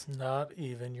kids. Not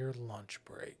even your lunch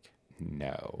break.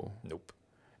 No. Nope.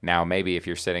 Now, maybe if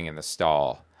you're sitting in the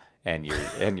stall and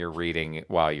you're reading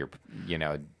while you're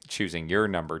choosing your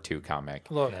number 2 comic.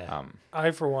 Look,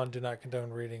 I for one do not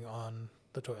condone reading on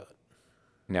the toilet.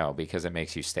 No, because it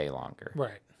makes you stay longer.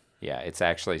 Right. Yeah, it's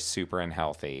actually super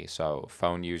unhealthy. So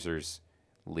phone users,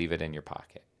 leave it in your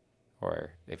pocket,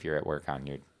 or if you're at work, on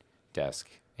your desk,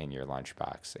 in your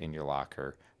lunchbox, in your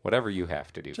locker, whatever you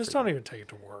have to do. Just don't even take it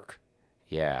to work.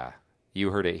 Yeah,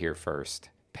 you heard it here first.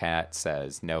 Pat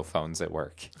says no phones at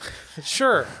work.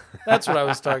 Sure, that's what I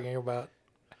was talking about.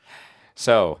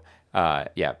 So,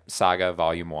 Saga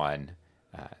Volume 1,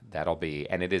 that'll be,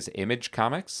 and it is Image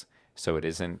Comics, so it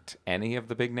isn't any of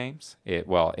the big names.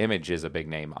 Image is a big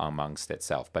name amongst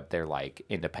itself, but they're like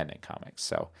independent comics.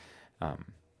 So,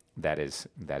 that is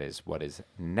what is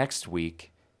next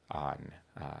week on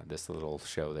this little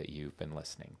show that you've been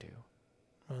listening to.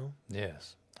 Well,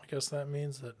 Yes. I guess that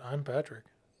means that I'm Patrick.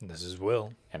 This is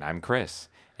Will. And I'm Chris,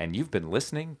 and you've been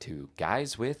listening to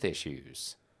Guys with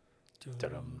Issues.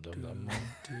 Dum-dum-dum-dum.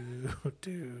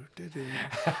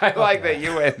 I like that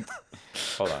you went.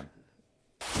 Hold on.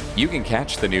 You can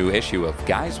catch the new issue of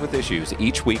Guys with Issues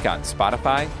each week on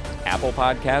Spotify, Apple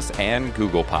Podcasts, and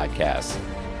Google Podcasts.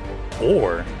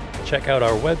 Or check out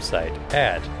our website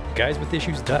at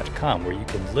guyswithissues.com, where you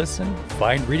can listen,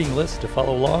 find reading lists to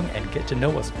follow along, and get to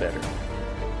know us better.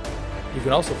 You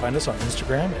can also find us on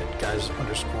Instagram at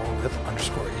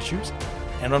guys_with_issues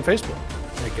and on Facebook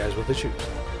at Guys with Issues.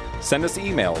 Send us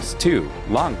emails to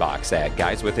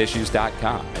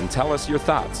longbox@guyswithissues.com and tell us your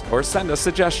thoughts or send us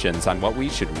suggestions on what we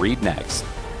should read next.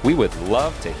 We would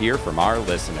love to hear from our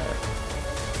listener.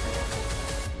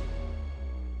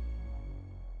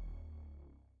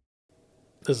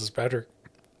 This is Patrick.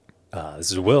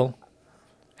 This is Will.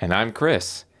 And I'm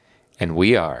Chris, and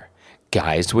we are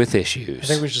Guys with Issues. I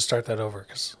think we should start that over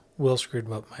because Will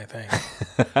screwed up my thing.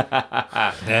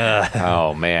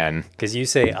 Oh, man. Because you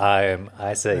say I'm,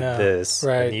 I say this,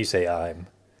 right. and you say I'm.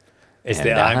 It's And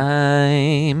the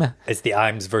I'm. It's the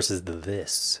I'ms versus the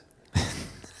this.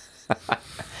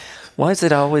 Why's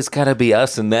it always gotta be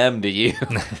us and them to you?